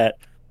people that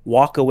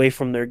walk away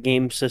from their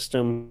game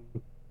system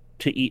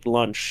to eat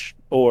lunch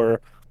or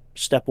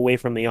step away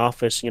from the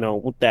office,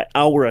 with that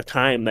hour of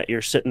time that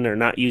you're sitting there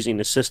not using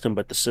the system,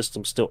 but the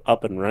system's still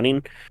up and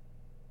running.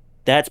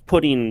 That's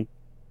putting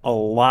a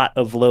lot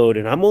of load.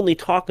 And I'm only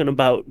talking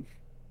about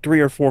three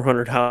or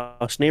 400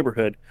 house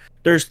neighborhood.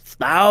 There's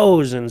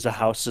thousands of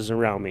houses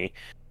around me.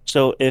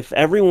 So if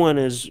everyone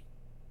is,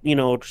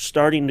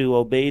 starting to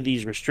obey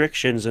these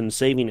restrictions and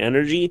saving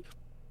energy,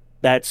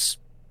 that's,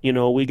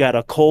 we got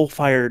a coal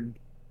fired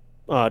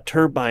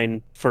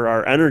turbine for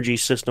our energy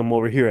system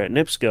over here at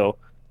NIPSCO.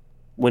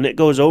 When it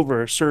goes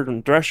over a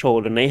certain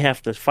threshold and they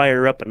have to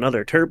fire up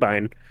another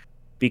turbine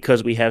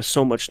because we have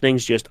so much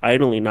things just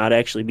idly not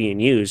actually being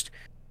used,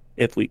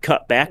 if we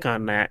cut back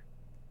on that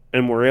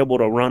and we're able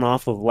to run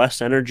off of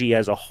less energy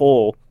as a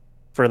whole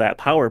for that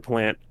power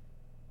plant,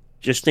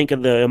 just think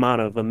of the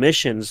amount of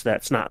emissions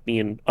that's not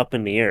being up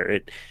in the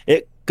air.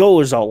 It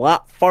goes a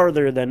lot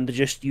farther than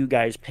just you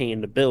guys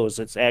paying the bills.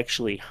 It's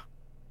actually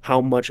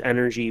how much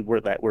energy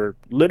we're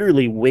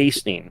literally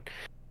wasting.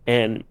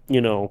 And,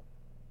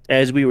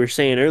 as we were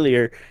saying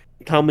earlier,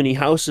 how many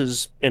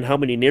houses and how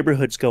many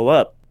neighborhoods go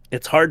up.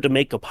 It's hard to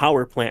make a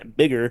power plant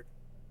bigger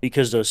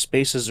because those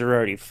spaces are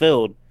already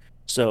filled.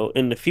 So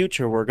in the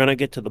future, we're going to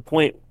get to the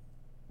point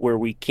where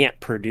we can't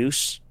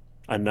produce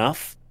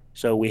enough.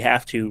 So we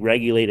have to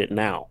regulate it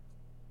now.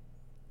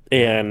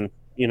 And,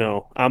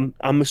 I'm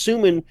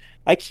assuming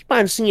I keep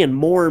on seeing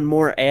more and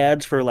more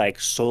ads for like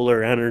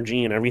solar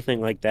energy and everything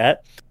like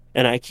that.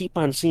 And I keep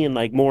on seeing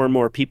like more and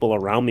more people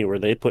around me where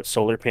they put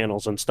solar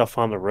panels and stuff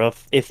on the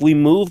roof. If we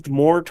moved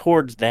more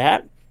towards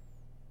that,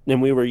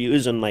 and we were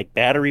using like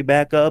battery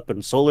backup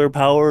and solar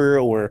power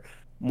or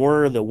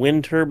more of the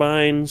wind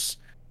turbines,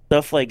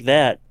 stuff like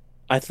that,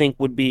 I think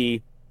would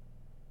be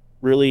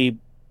really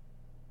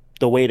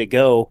the way to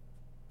go.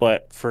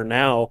 But for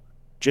now,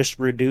 just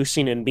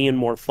reducing and being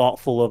more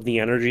thoughtful of the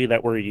energy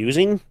that we're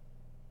using,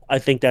 I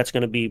think that's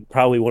going to be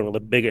probably one of the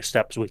biggest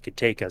steps we could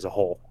take as a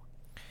whole.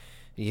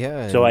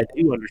 Yeah, So I and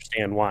do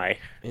understand why.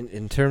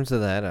 in terms of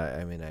that,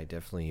 I mean, I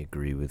definitely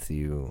agree with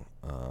you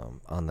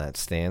on that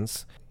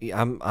stance.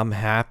 I'm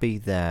happy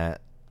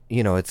that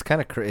it's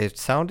kind of it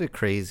sounded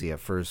crazy at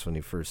first when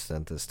you first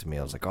sent this to me.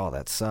 I was like, oh,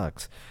 that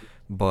sucks.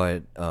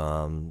 But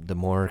the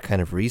more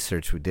kind of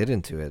research we did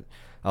into it,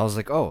 I was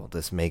like, oh,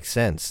 this makes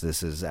sense.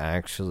 This is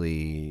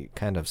actually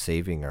kind of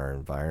saving our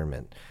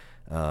environment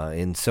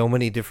in so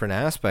many different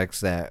aspects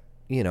that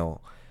we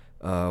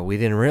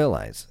didn't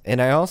realize.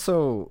 And I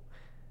also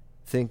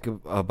think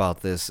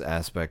about this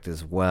aspect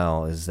as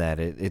well is that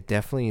it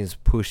definitely is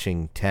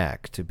pushing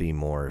tech to be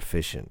more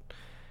efficient.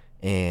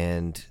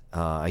 And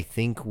I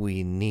think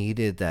we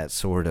needed that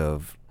sort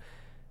of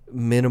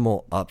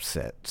minimal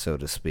upset, so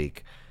to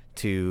speak,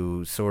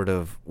 to sort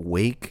of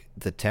wake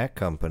the tech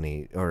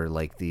company or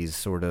like these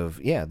sort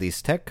of, yeah,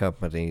 these tech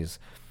companies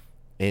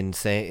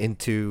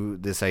into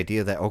this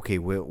idea that okay,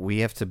 we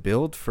have to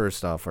build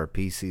first off our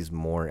PCs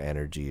more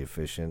energy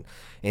efficient,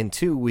 and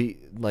two, we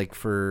like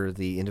for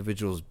the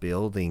individuals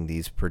building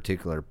these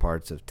particular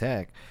parts of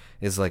tech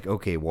is like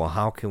okay, well,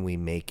 how can we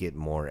make it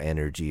more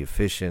energy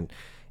efficient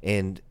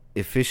and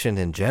efficient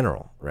in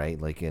general, right?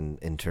 Like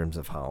in terms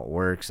of how it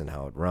works and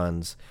how it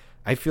runs.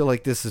 I feel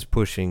like this is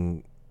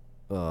pushing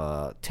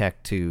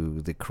tech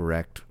to the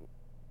correct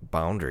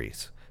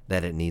boundaries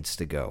that it needs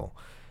to go.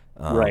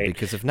 Right.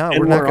 Because if not,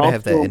 And we're not we're going to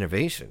have that also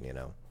innovation.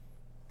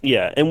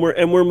 Yeah, and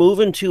we're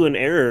moving to an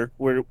era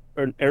where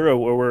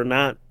we're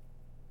not,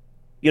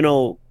 you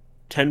know,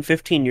 10,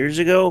 15 years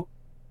ago,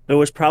 there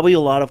was probably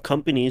a lot of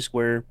companies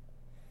where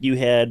you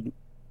had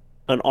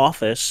an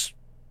office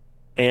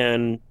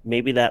and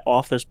maybe that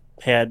office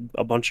had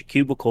a bunch of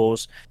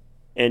cubicles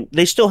and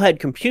they still had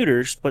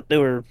computers, but they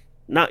were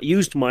not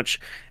used much.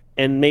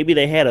 And maybe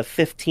they had a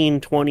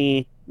 15,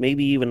 20,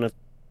 maybe even a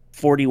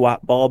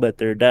 40-watt bulb at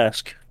their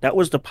desk. That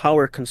was the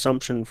power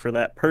consumption for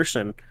that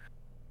person.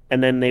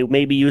 And then they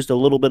maybe used a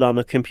little bit on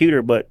the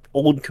computer, but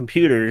old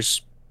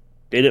computers,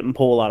 they didn't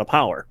pull a lot of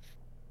power.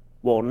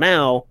 Well,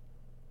 now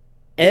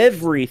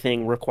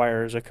everything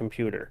requires a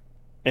computer.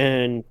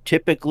 And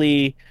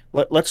typically,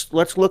 let's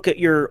look at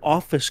your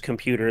office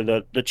computer,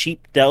 the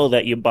cheap Dell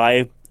that you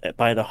buy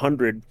by the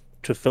hundred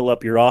to fill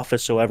up your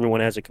office so everyone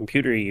has a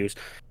computer to use.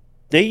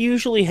 They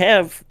usually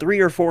have 3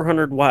 or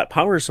 400 watt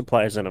power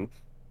supplies in them.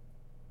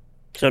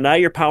 So now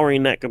you're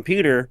powering that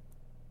computer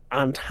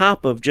on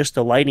top of just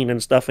the lighting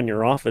and stuff in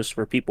your office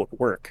for people to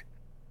work.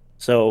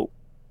 So,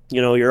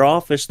 your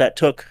office that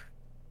took,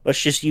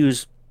 let's just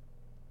use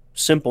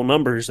simple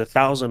numbers,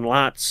 1,000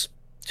 watts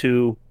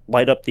to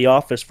light up the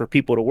office for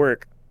people to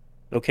work.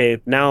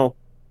 Okay, now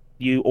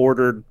you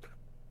ordered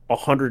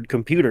 100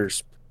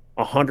 computers,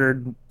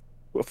 100,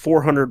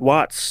 400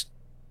 watts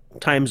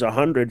times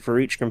 100 for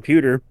each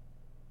computer,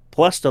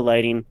 plus the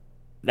lighting.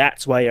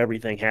 That's why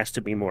everything has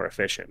to be more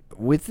efficient.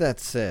 With that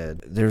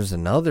said, there's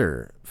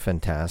another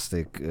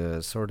fantastic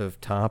sort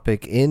of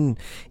topic in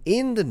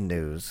the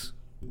news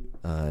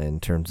in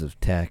terms of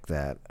tech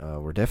that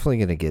we're definitely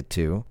going to get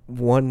to.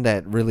 One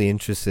that really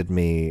interested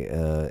me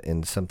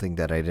in something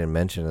that I didn't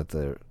mention at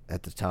the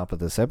top of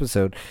this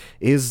episode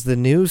is the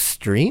new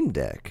Stream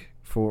Deck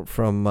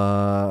from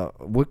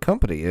what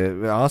company?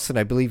 Austin,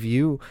 I believe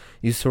you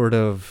sort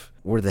of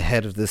were the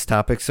head of this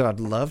topic, so I'd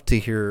love to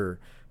hear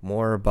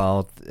more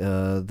about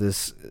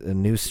this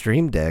new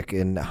Stream Deck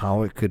and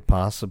how it could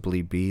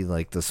possibly be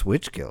like the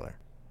Switch killer.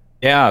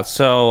 Yeah,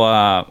 so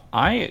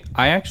I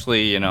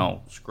actually,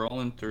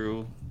 scrolling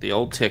through the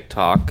old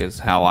TikTok is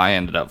how I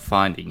ended up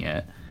finding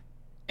it.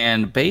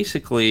 And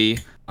basically,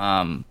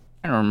 I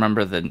don't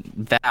remember the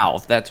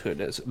Valve, that's who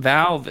it is.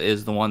 Valve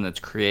is the one that's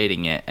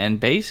creating it. And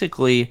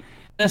basically,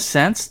 in a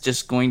sense,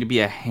 just going to be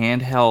a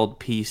handheld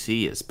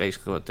PC is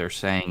basically what they're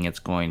saying it's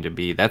going to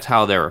be. That's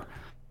how they're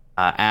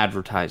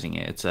advertising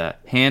it. It's a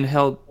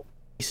handheld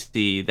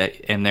PC that,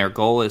 and their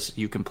goal is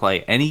you can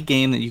play any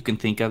game that you can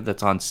think of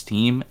that's on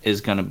Steam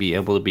is going to be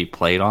able to be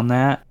played on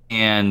that.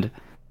 And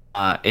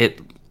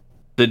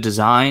the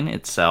design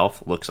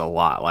itself looks a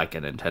lot like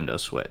a Nintendo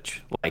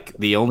Switch. Like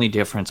the only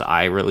difference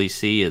I really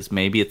see is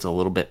maybe it's a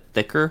little bit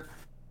thicker,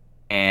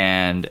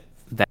 and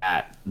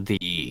that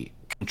the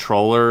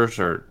controllers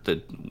or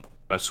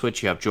a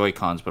Switch you have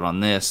Joy-Cons, but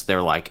on this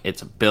they're like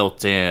it's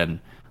built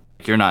in.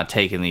 You're not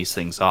taking these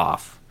things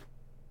off.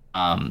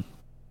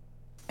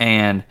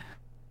 And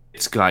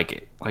it's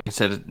like I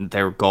said,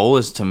 their goal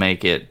is to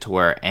make it to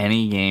where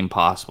any game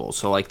possible.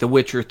 So like The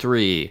Witcher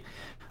 3,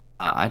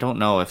 I don't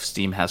know if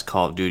Steam has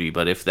Call of Duty,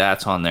 but if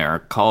that's on there,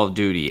 Call of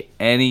Duty,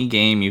 any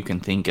game you can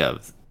think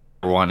of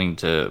wanting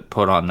to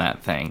put on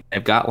that thing.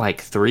 They've got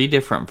like 3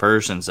 different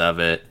versions of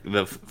it.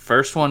 The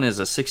first one is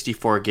a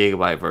 64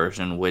 gigabyte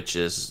version, which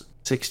is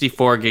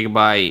 64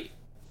 gigabyte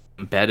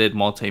embedded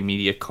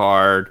multimedia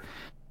card.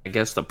 I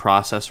guess the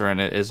processor in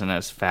it isn't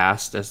as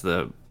fast as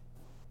the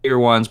bigger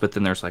ones, but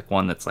then there's like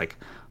one that's like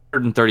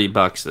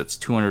 $130 that's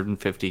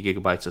 250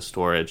 gigabytes of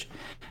storage.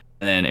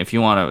 And then if you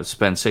want to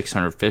spend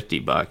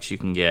 $650, you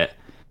can get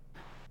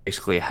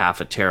basically half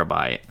a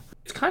terabyte.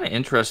 It's kind of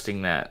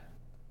interesting that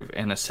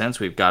in a sense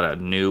we've got a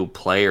new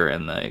player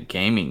in the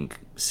gaming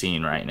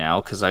scene right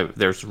now, because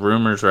there's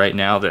rumors right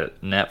now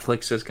that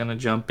Netflix is going to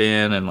jump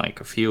in, and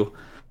like a few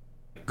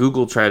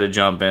Google tried to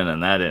jump in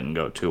and that didn't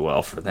go too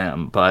well for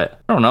them. But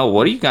I don't know,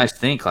 what do you guys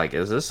think? Like,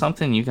 is this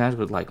something you guys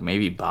would like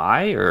maybe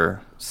buy?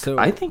 Or So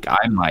I think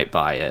I might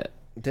buy it.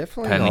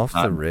 definitely Depending off the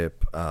on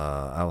rip,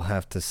 I'll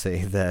have to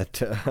say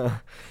that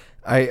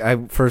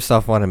I first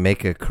off want to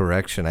make a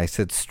correction. I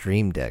said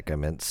Stream Deck. I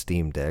meant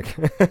Steam Deck.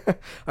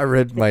 I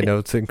read my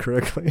notes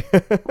incorrectly.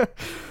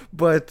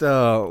 But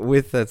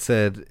with that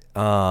said,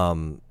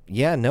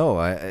 yeah, no,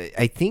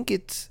 I think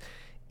it's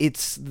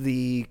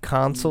the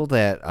console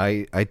that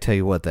I tell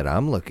you what that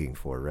I'm looking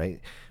for, right?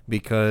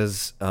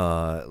 Because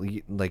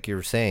like you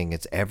were saying,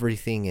 it's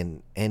everything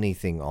and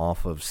anything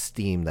off of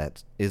Steam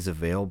that is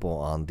available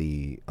on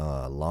the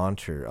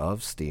launcher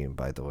of Steam,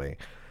 by the way.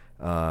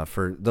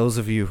 For those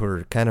of you who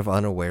are kind of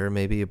unaware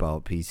maybe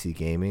about PC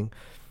gaming,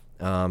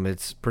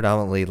 it's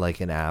predominantly like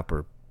an app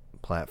or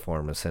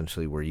platform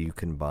essentially where you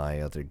can buy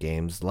other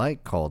games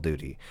like Call of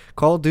Duty.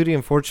 Call of Duty,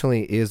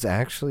 unfortunately, is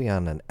actually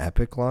on an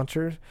Epic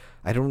launcher.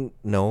 I don't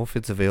know if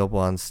it's available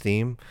on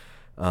Steam,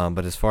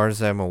 but as far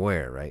as I'm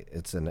aware, right,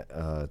 it's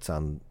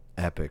on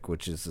Epic,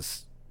 which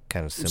is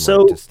kind of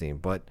similar to Steam.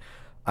 But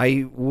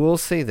I will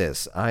say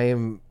this: I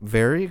am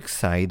very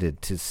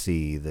excited to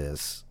see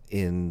this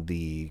in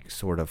the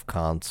sort of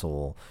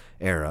console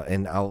era,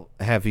 and I'll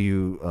have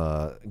you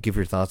give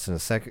your thoughts in a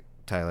second,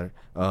 Tyler.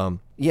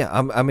 Yeah,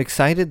 I'm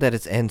excited that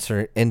it's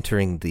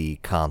entering the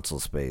console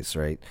space,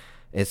 right?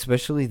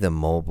 Especially the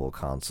mobile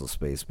console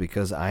space,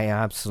 because I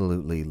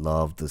absolutely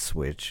love the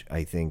Switch.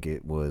 I think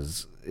it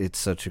is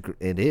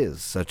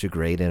such a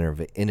great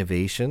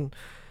innovation,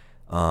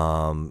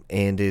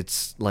 and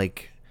it's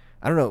like,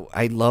 I don't know,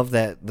 I love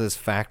that this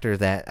factor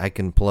that I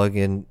can plug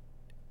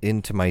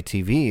into my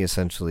TV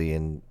essentially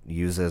and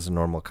use as a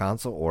normal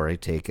console, or I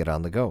take it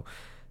on the go.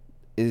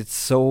 It's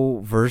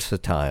so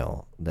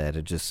versatile that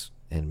it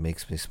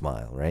makes me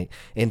smile, right?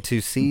 And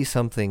to see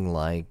something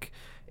like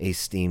a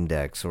Steam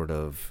Deck sort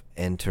of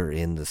enter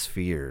in the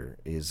sphere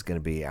is going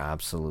to be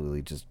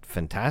absolutely just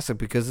fantastic,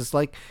 because it's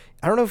like,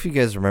 I don't know if you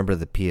guys remember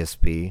the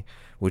PSP,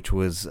 which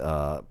was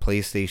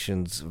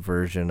PlayStation's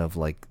version of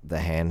like the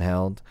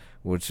handheld,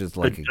 which is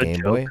like a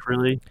Game Boy.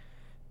 Really?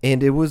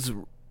 And it was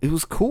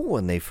cool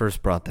when they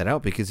first brought that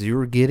out, because you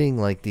were getting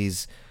like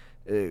these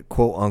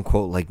quote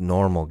unquote like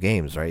normal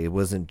games, right? It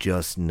wasn't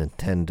just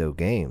Nintendo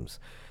games.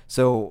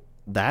 So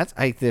that's,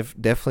 I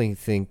definitely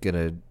think,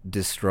 gonna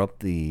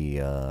disrupt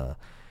the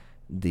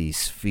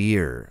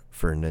sphere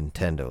for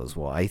Nintendo as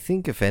well. I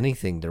think if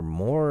anything, they're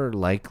more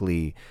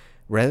likely,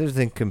 rather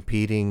than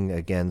competing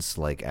against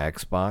like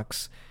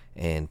Xbox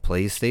and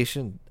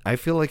PlayStation, I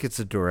feel like it's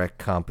a direct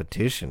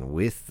competition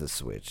with the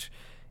Switch.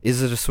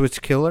 Is it a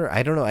Switch killer?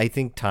 I don't know. I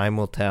think time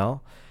will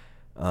tell.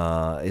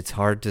 It's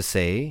hard to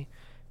say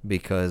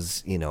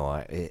because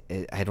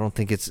I don't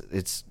think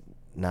it's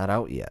not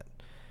out yet.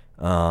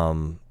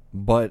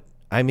 But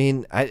I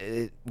mean,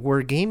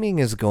 where gaming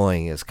is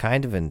going is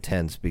kind of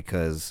intense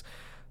because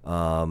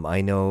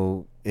I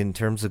know in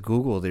terms of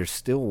Google, they're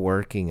still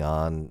working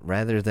on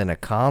rather than a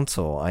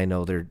console. I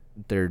know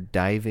they're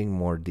diving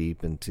more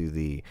deep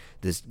into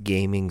this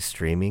gaming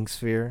streaming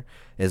sphere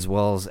as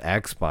well as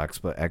Xbox,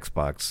 but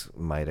Xbox,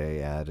 might I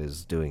add,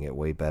 is doing it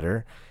way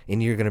better.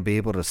 And you're going to be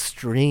able to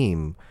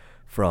stream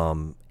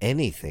from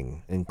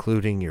anything,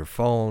 including your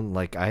phone.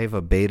 Like I have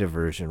a beta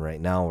version right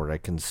now where I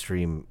can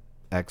stream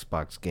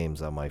Xbox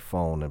games on my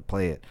phone and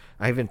play it.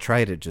 I haven't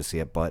tried it just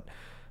yet, but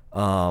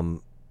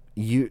um,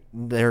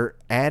 they're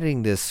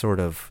adding this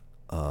sort of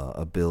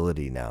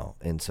ability now,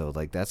 and so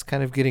like that's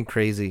kind of getting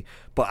crazy.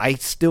 But I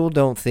still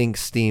don't think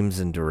Steam's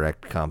in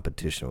direct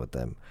competition with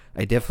them.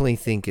 I definitely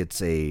think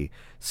it's a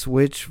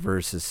Switch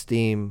versus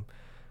Steam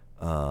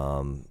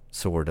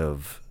sort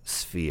of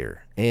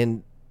sphere.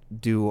 And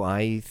do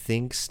I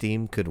think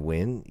Steam could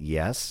win?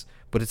 Yes,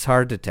 but it's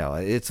hard to tell.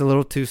 It's a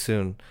little too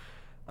soon.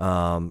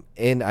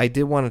 And I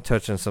did want to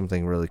touch on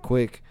something really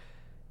quick.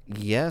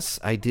 Yes,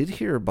 I did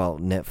hear about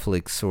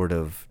Netflix sort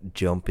of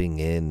jumping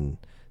in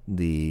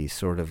the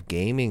sort of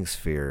gaming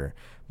sphere,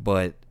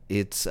 but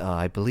it's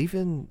I believe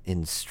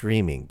in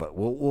streaming. But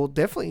we'll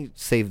definitely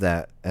save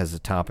that as a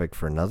topic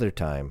for another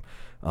time.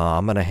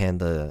 I'm gonna hand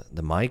the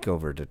mic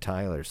over to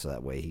Tyler so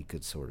that way he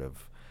could sort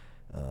of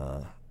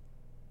uh,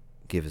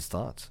 give his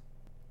thoughts.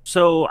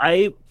 So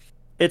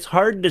it's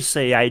hard to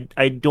say.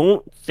 I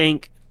don't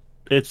think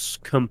it's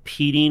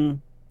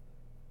competing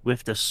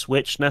with the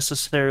Switch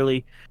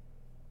necessarily,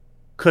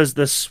 because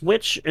the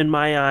Switch, in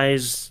my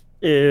eyes,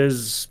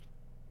 it's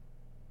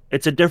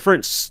a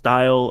different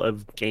style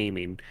of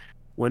gaming.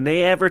 When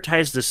they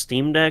advertise the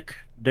Steam Deck,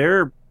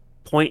 they're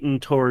pointing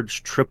towards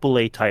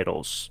AAA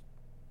titles.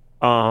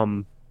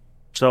 Um,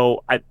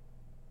 so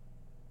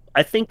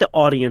I think the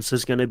audience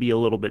is going to be a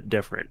little bit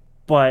different.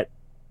 But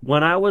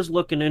when I was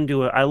looking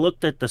into it, I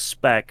looked at the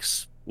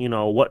specs,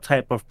 what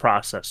type of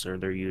processor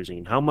they're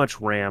using, how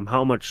much RAM,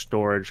 how much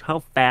storage, how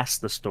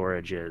fast the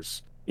storage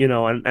is.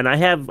 And I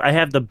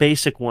have the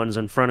basic ones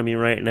in front of me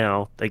right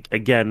now. Like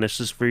again, this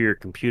is for your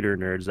computer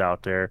nerds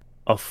out there.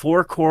 A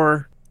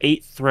 4-core,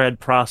 8-thread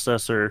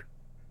processor,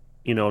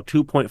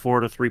 2.4 to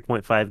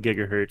 3.5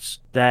 gigahertz.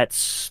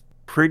 That's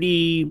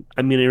pretty,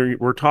 I mean,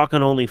 we're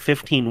talking only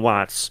 15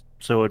 watts,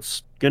 so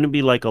it's going to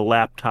be like a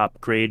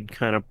laptop grade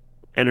kind of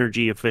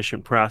energy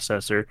efficient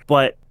processor,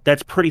 but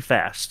that's pretty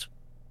fast.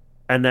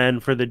 And then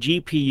for the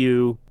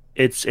GPU,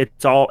 it's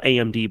all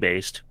AMD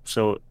based.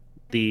 So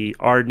the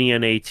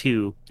RDNA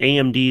 2,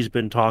 AMD's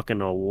been talking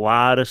a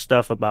lot of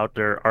stuff about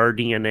their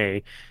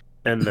RDNA,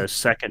 and the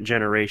second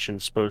generation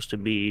is supposed to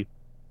be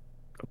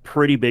a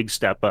pretty big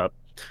step up.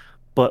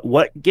 But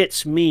what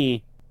gets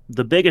me,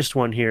 the biggest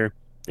one here,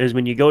 is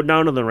when you go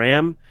down to the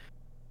RAM,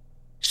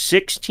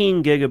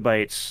 16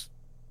 gigabytes,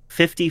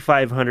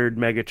 5,500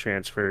 mega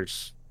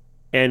transfers.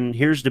 And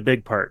here's the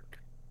big part,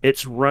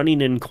 it's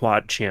running in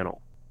quad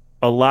channel.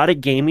 A lot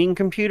of gaming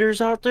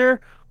computers out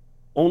there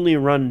only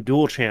run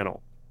dual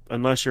channel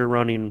unless you're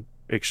running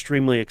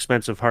extremely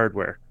expensive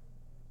hardware.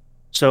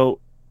 So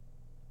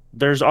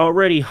there's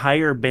already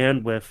higher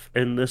bandwidth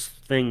in this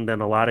thing than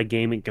a lot of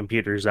gaming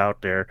computers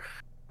out there.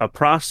 A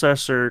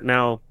processor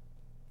now,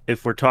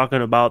 if we're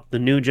talking about the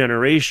new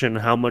generation,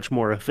 how much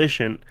more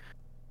efficient,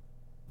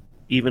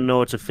 even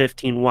though it's a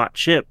 15-watt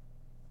chip,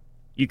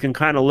 you can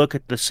kind of look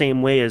at the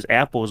same way as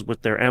Apple's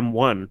with their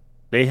M1.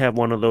 They have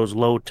one of those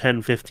low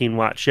 10,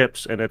 15-watt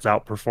chips, and it's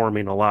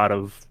outperforming a lot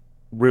of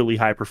really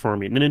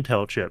high-performing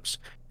Intel chips.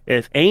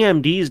 If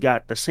AMD's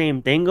got the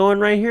same thing going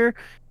right here,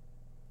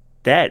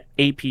 that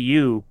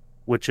APU,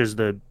 which is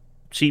the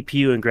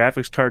CPU and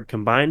graphics card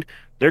combined,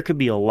 there could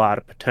be a lot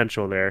of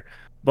potential there.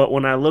 But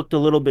when I looked a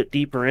little bit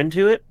deeper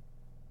into it,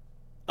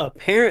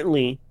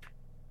 apparently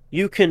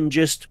you can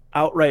just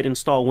outright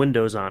install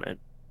Windows on it.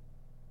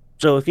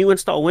 So if you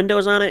install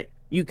Windows on it,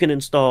 you can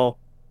install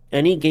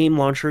any game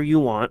launcher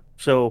you want.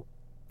 So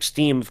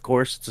Steam, of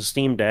course, it's a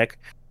Steam Deck.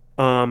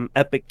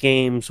 Epic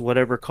Games,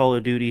 whatever Call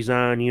of Duty's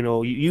on,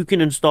 you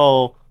can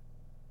install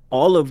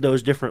all of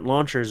those different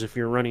launchers if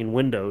you're running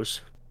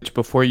Windows.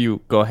 Before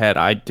you go ahead,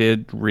 I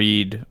did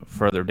read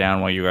further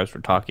down while you guys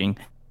were talking.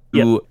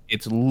 Yep.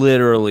 It's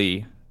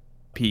literally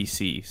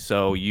PC,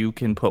 so you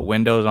can put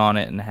Windows on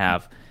it and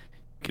have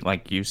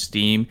like use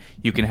Steam.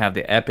 You can have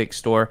the Epic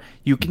Store.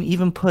 You can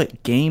even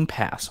put Game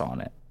Pass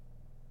on it.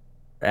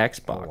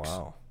 Xbox.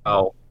 Oh, wow.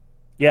 Oh,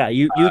 Yeah,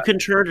 you can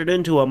turn it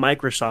into a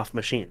Microsoft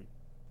machine.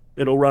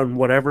 It'll run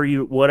whatever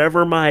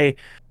my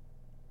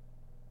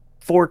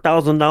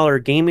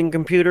 $4,000 gaming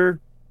computer.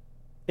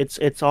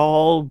 It's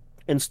all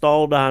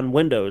installed on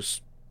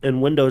Windows,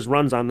 and Windows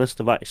runs on this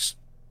device.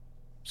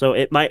 So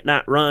it might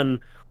not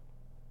run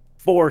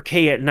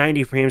 4K at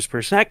 90 frames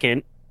per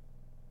second,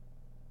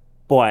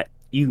 but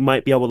you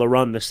might be able to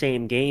run the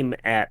same game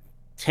at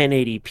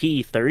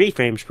 1080p 30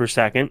 frames per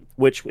second,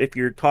 which if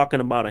you're talking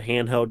about a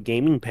handheld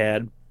gaming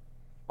pad,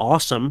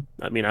 awesome.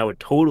 I mean, I would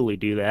totally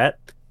do that.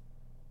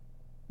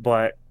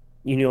 But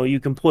you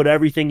can put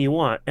everything you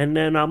want. And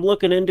then I'm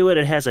looking into it.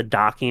 It has a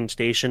docking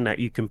station that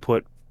you can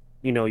put,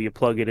 you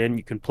plug it in.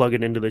 You can plug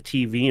it into the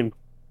TV and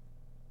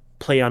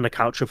play on the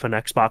couch with an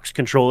Xbox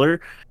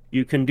controller.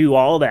 You can do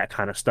all that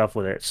kind of stuff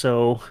with it.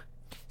 So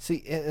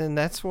See, and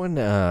that's when,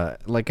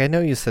 like, I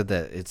know you said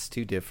that it's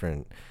two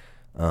different,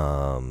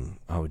 how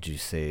would you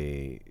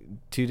say,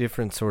 two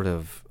different sort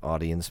of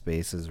audience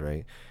bases,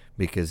 right?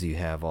 Because you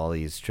have all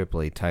these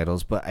AAA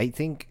titles, but I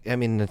think, I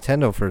mean,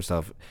 Nintendo, first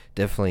off,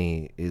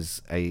 definitely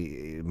is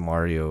a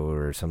Mario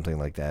or something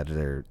like that.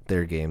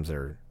 Their games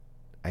are,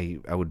 I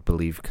would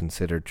believe,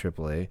 considered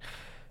AAA.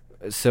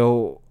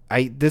 So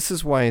this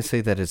is why I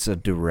say that it's a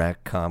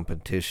direct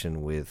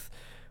competition with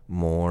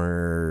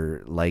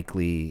more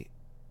likely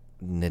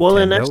well,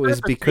 and that's Nintendo not is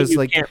to say because you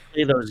like can't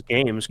play those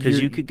games because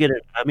you're you could get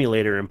an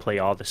emulator and play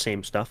all the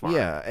same stuff on it.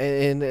 yeah,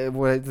 and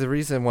what the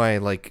reason why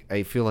like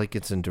I feel like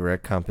it's in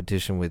direct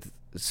competition with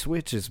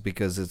Switch is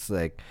because it's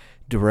like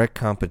direct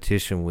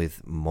competition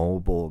with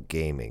mobile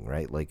gaming,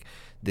 right? Like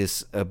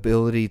this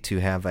ability to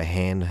have a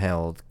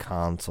handheld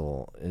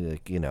console,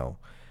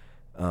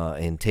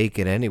 and take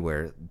it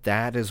anywhere.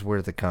 That is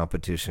where the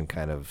competition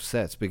kind of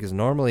sets because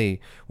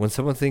normally when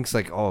someone thinks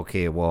like, oh,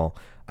 okay, well,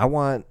 I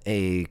want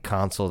a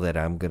console that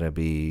I'm gonna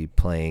be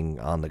playing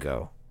on the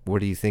go. What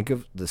do you think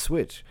of the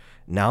Switch?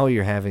 Now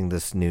you're having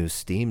this new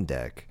Steam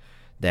Deck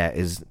that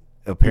is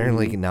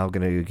apparently now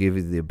going to give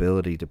you the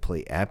ability to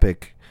play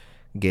Epic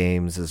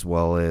games as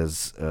well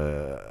as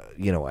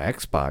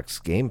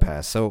Xbox Game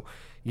Pass. So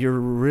you're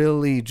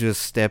really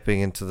just stepping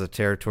into the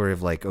territory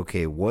of like,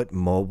 okay, what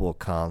mobile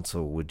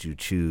console would you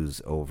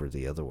choose over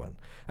the other one?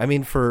 I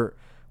mean, for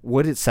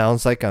what it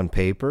sounds like on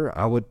paper,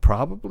 I would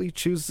probably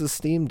choose the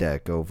Steam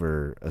Deck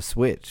over a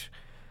Switch.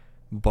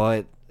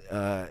 But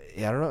I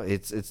don't know.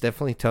 It's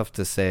definitely tough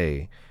to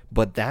say.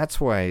 But that's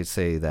why I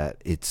say that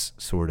it's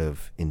sort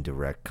of in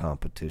direct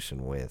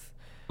competition with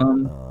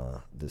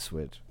the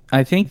Switch.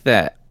 I think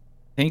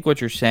what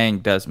you're saying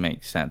does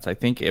make sense. I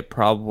think it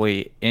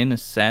probably, in a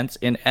sense,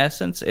 in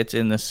essence, it's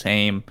in the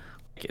same,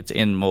 like, it's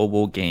in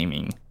mobile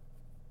gaming,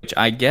 which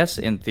I guess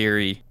in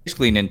theory,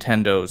 basically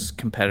Nintendo's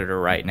competitor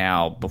right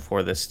now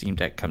before the Steam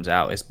Deck comes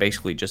out is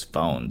basically just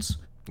phones.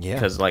 Yeah.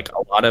 Because like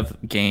a lot of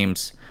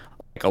games,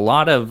 like a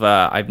lot of,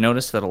 I've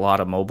noticed that a lot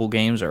of mobile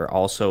games are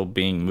also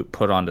being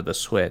put onto the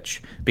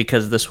Switch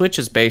because the Switch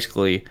is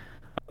basically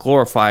a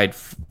glorified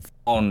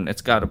phone.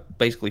 It's got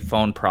basically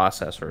phone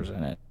processors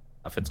in it.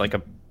 If it's like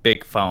a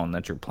big phone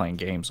that you're playing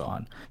games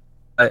on.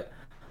 But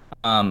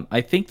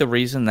I think the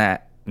reason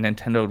that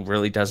Nintendo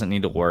really doesn't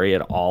need to worry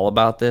at all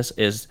about this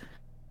is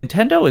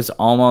Nintendo is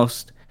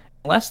almost,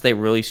 unless they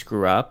really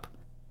screw up,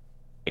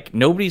 like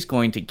nobody's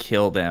going to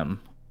kill them.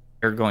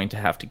 They're going to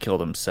have to kill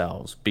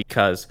themselves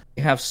because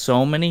they have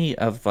so many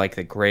of like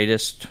the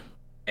greatest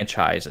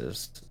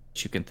franchises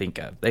that you can think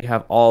of. They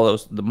have all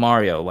those, the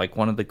Mario, like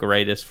one of the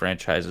greatest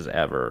franchises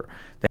ever.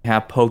 They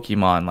have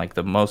Pokemon, like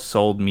the most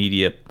sold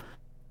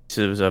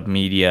pieces of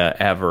media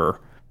ever.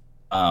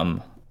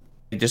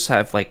 They just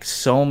have like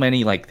so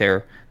many, like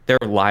their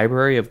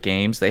library of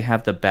games. They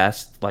have the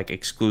best like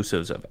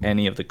exclusives of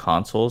any of the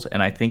consoles,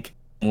 and I think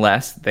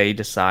unless they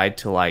decide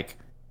to like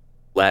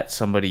let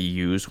somebody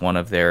use one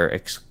of their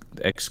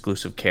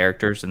exclusive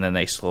characters and then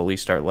they slowly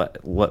start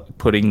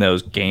putting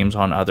those games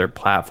on other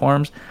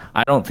platforms,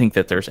 I don't think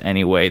that there's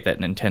any way that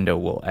Nintendo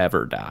will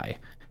ever die.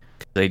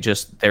 They're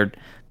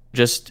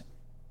just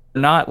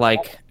not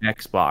like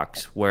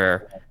Xbox,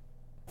 where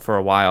for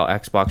a while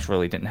Xbox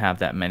really didn't have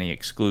that many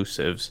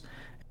exclusives.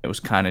 It was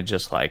kind of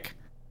just like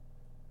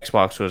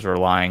Xbox was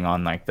relying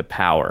on like the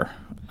power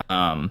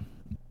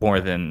more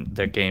than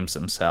the games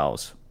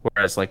themselves.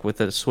 Whereas like with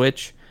the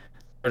Switch,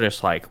 they're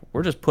just like,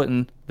 we're just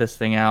putting this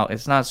thing out.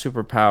 It's not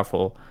super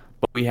powerful,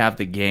 but we have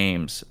the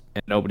games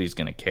and nobody's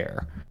going to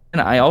care.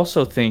 And I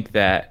also think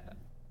that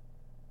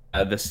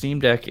the Steam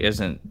Deck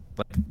isn't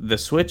like the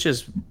Switch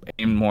is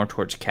aimed more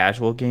towards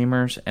casual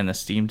gamers, and the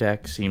Steam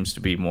Deck seems to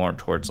be more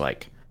towards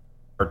like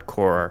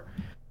hardcore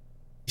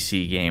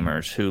PC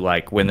gamers who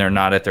like when they're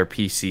not at their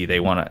PC, they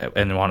want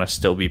to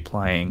still be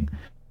playing.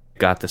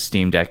 Got the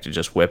Steam Deck to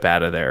just whip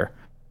out of their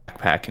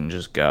backpack and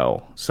just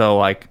go. So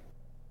like,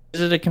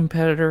 is it a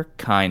competitor?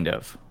 Kind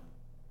of.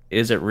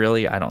 Is it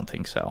really? I don't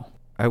think so.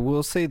 I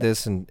will say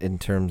this in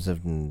terms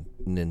of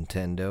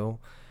Nintendo.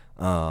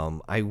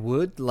 I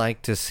would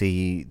like to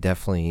see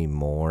definitely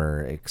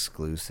more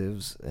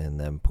exclusives and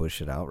then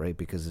push it out, right?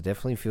 Because it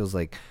definitely feels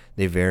like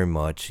they very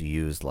much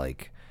use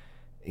like,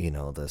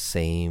 the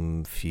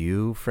same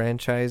few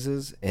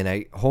franchises. And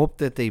I hope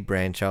that they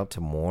branch out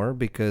to more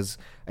because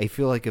I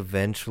feel like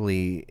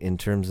eventually in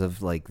terms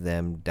of like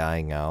them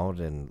dying out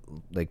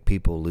and like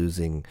people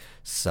losing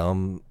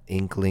some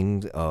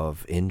inkling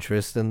of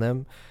interest in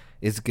them,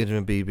 it's going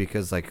to be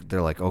because like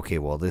they're like, okay,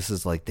 well, this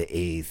is like the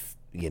eighth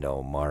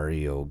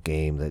Mario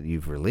game that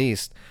you've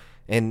released,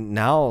 and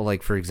now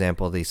like for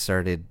example they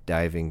started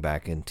diving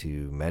back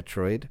into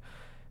Metroid.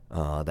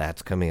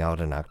 That's coming out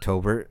in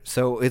October,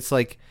 so it's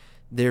like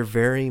they're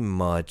very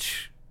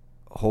much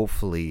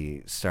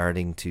hopefully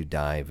starting to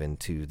dive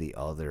into the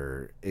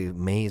other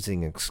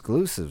amazing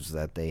exclusives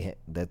that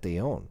they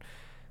own.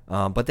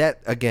 But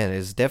that again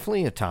is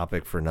definitely a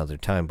topic for another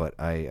time. But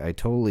I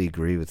totally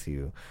agree with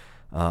you.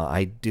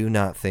 I do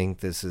not think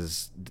this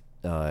is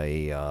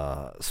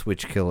a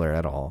Switch killer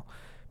at all.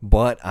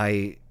 But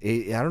I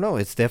don't know.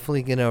 It's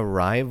definitely gonna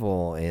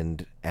rival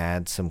and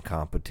add some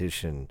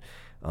competition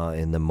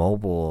in the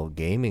mobile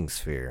gaming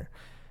sphere.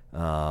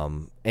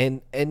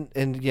 And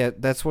yeah,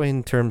 that's why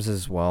in terms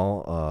as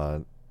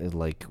well,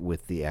 like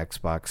with the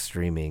Xbox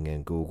streaming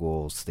and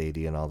Google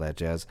Stadia and all that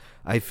jazz,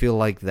 I feel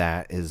like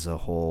that is a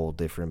whole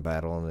different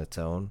battle on its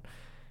own.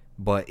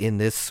 But in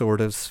this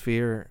sort of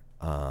sphere,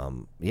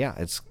 yeah,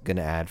 it's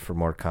gonna add for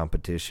more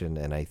competition,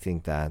 and I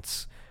think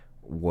that's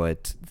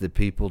what the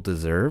people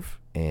deserve,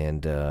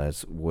 and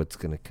it's what's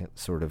gonna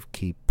sort of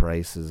keep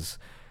prices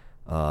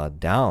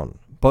down.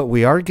 But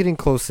we are getting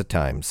close to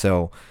time,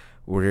 so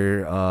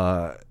we're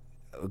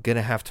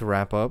gonna have to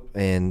wrap up,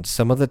 and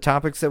some of the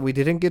topics that we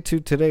didn't get to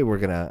today we're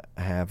gonna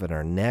have in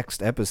our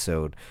next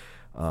episode,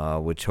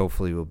 which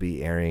hopefully will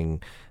be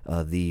airing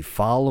the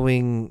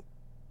following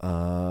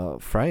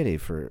Friday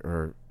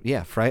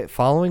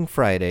following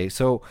Friday.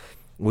 So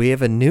we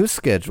have a new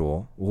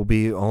schedule. We'll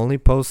be only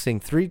posting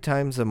 3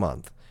 times a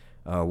month.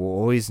 We'll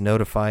always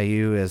notify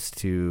you as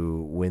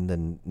to when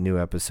the new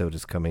episode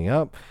is coming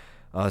up.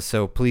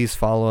 So please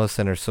follow us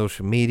on our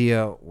social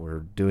media. We're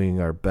doing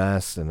our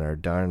best and our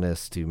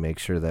darnest to make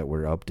sure that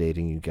we're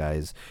updating you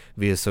guys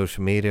via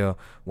social media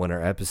when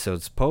our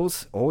episodes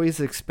post. Always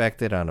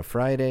expect it on a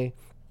Friday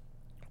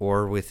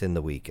or within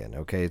the weekend.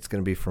 Okay, it's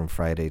going to be from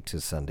Friday to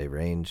Sunday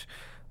range.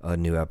 A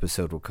new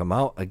episode will come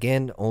out.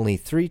 Again, only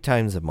 3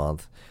 times a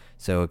month.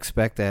 So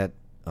expect that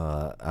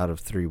out of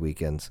 3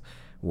 weekends,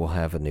 we'll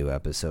have a new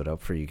episode up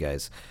for you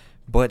guys.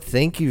 But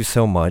thank you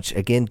so much.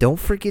 Again, don't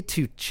forget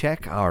to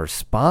check our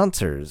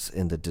sponsors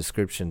in the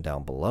description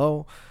down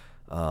below.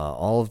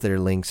 All of their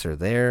links are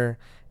there.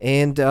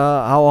 And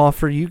I'll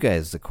offer you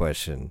guys the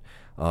question.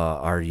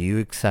 Are you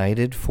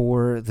excited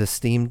for the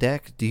Steam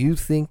Deck? Do you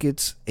think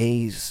it's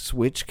a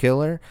Switch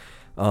killer?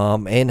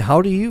 And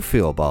how do you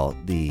feel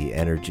about the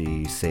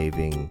energy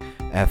saving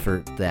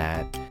effort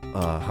that,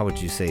 how would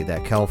you say,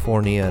 that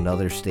California and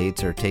other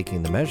states are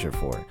taking the measure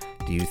for?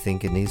 Do you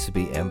think it needs to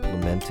be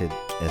implemented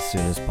as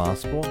soon as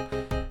possible?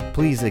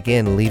 Please,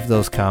 again, leave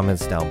those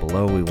comments down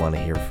below. We want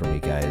to hear from you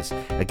guys.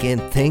 Again,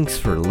 thanks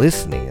for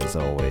listening, as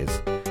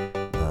always.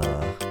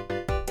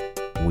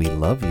 We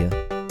love you.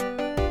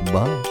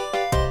 Bye.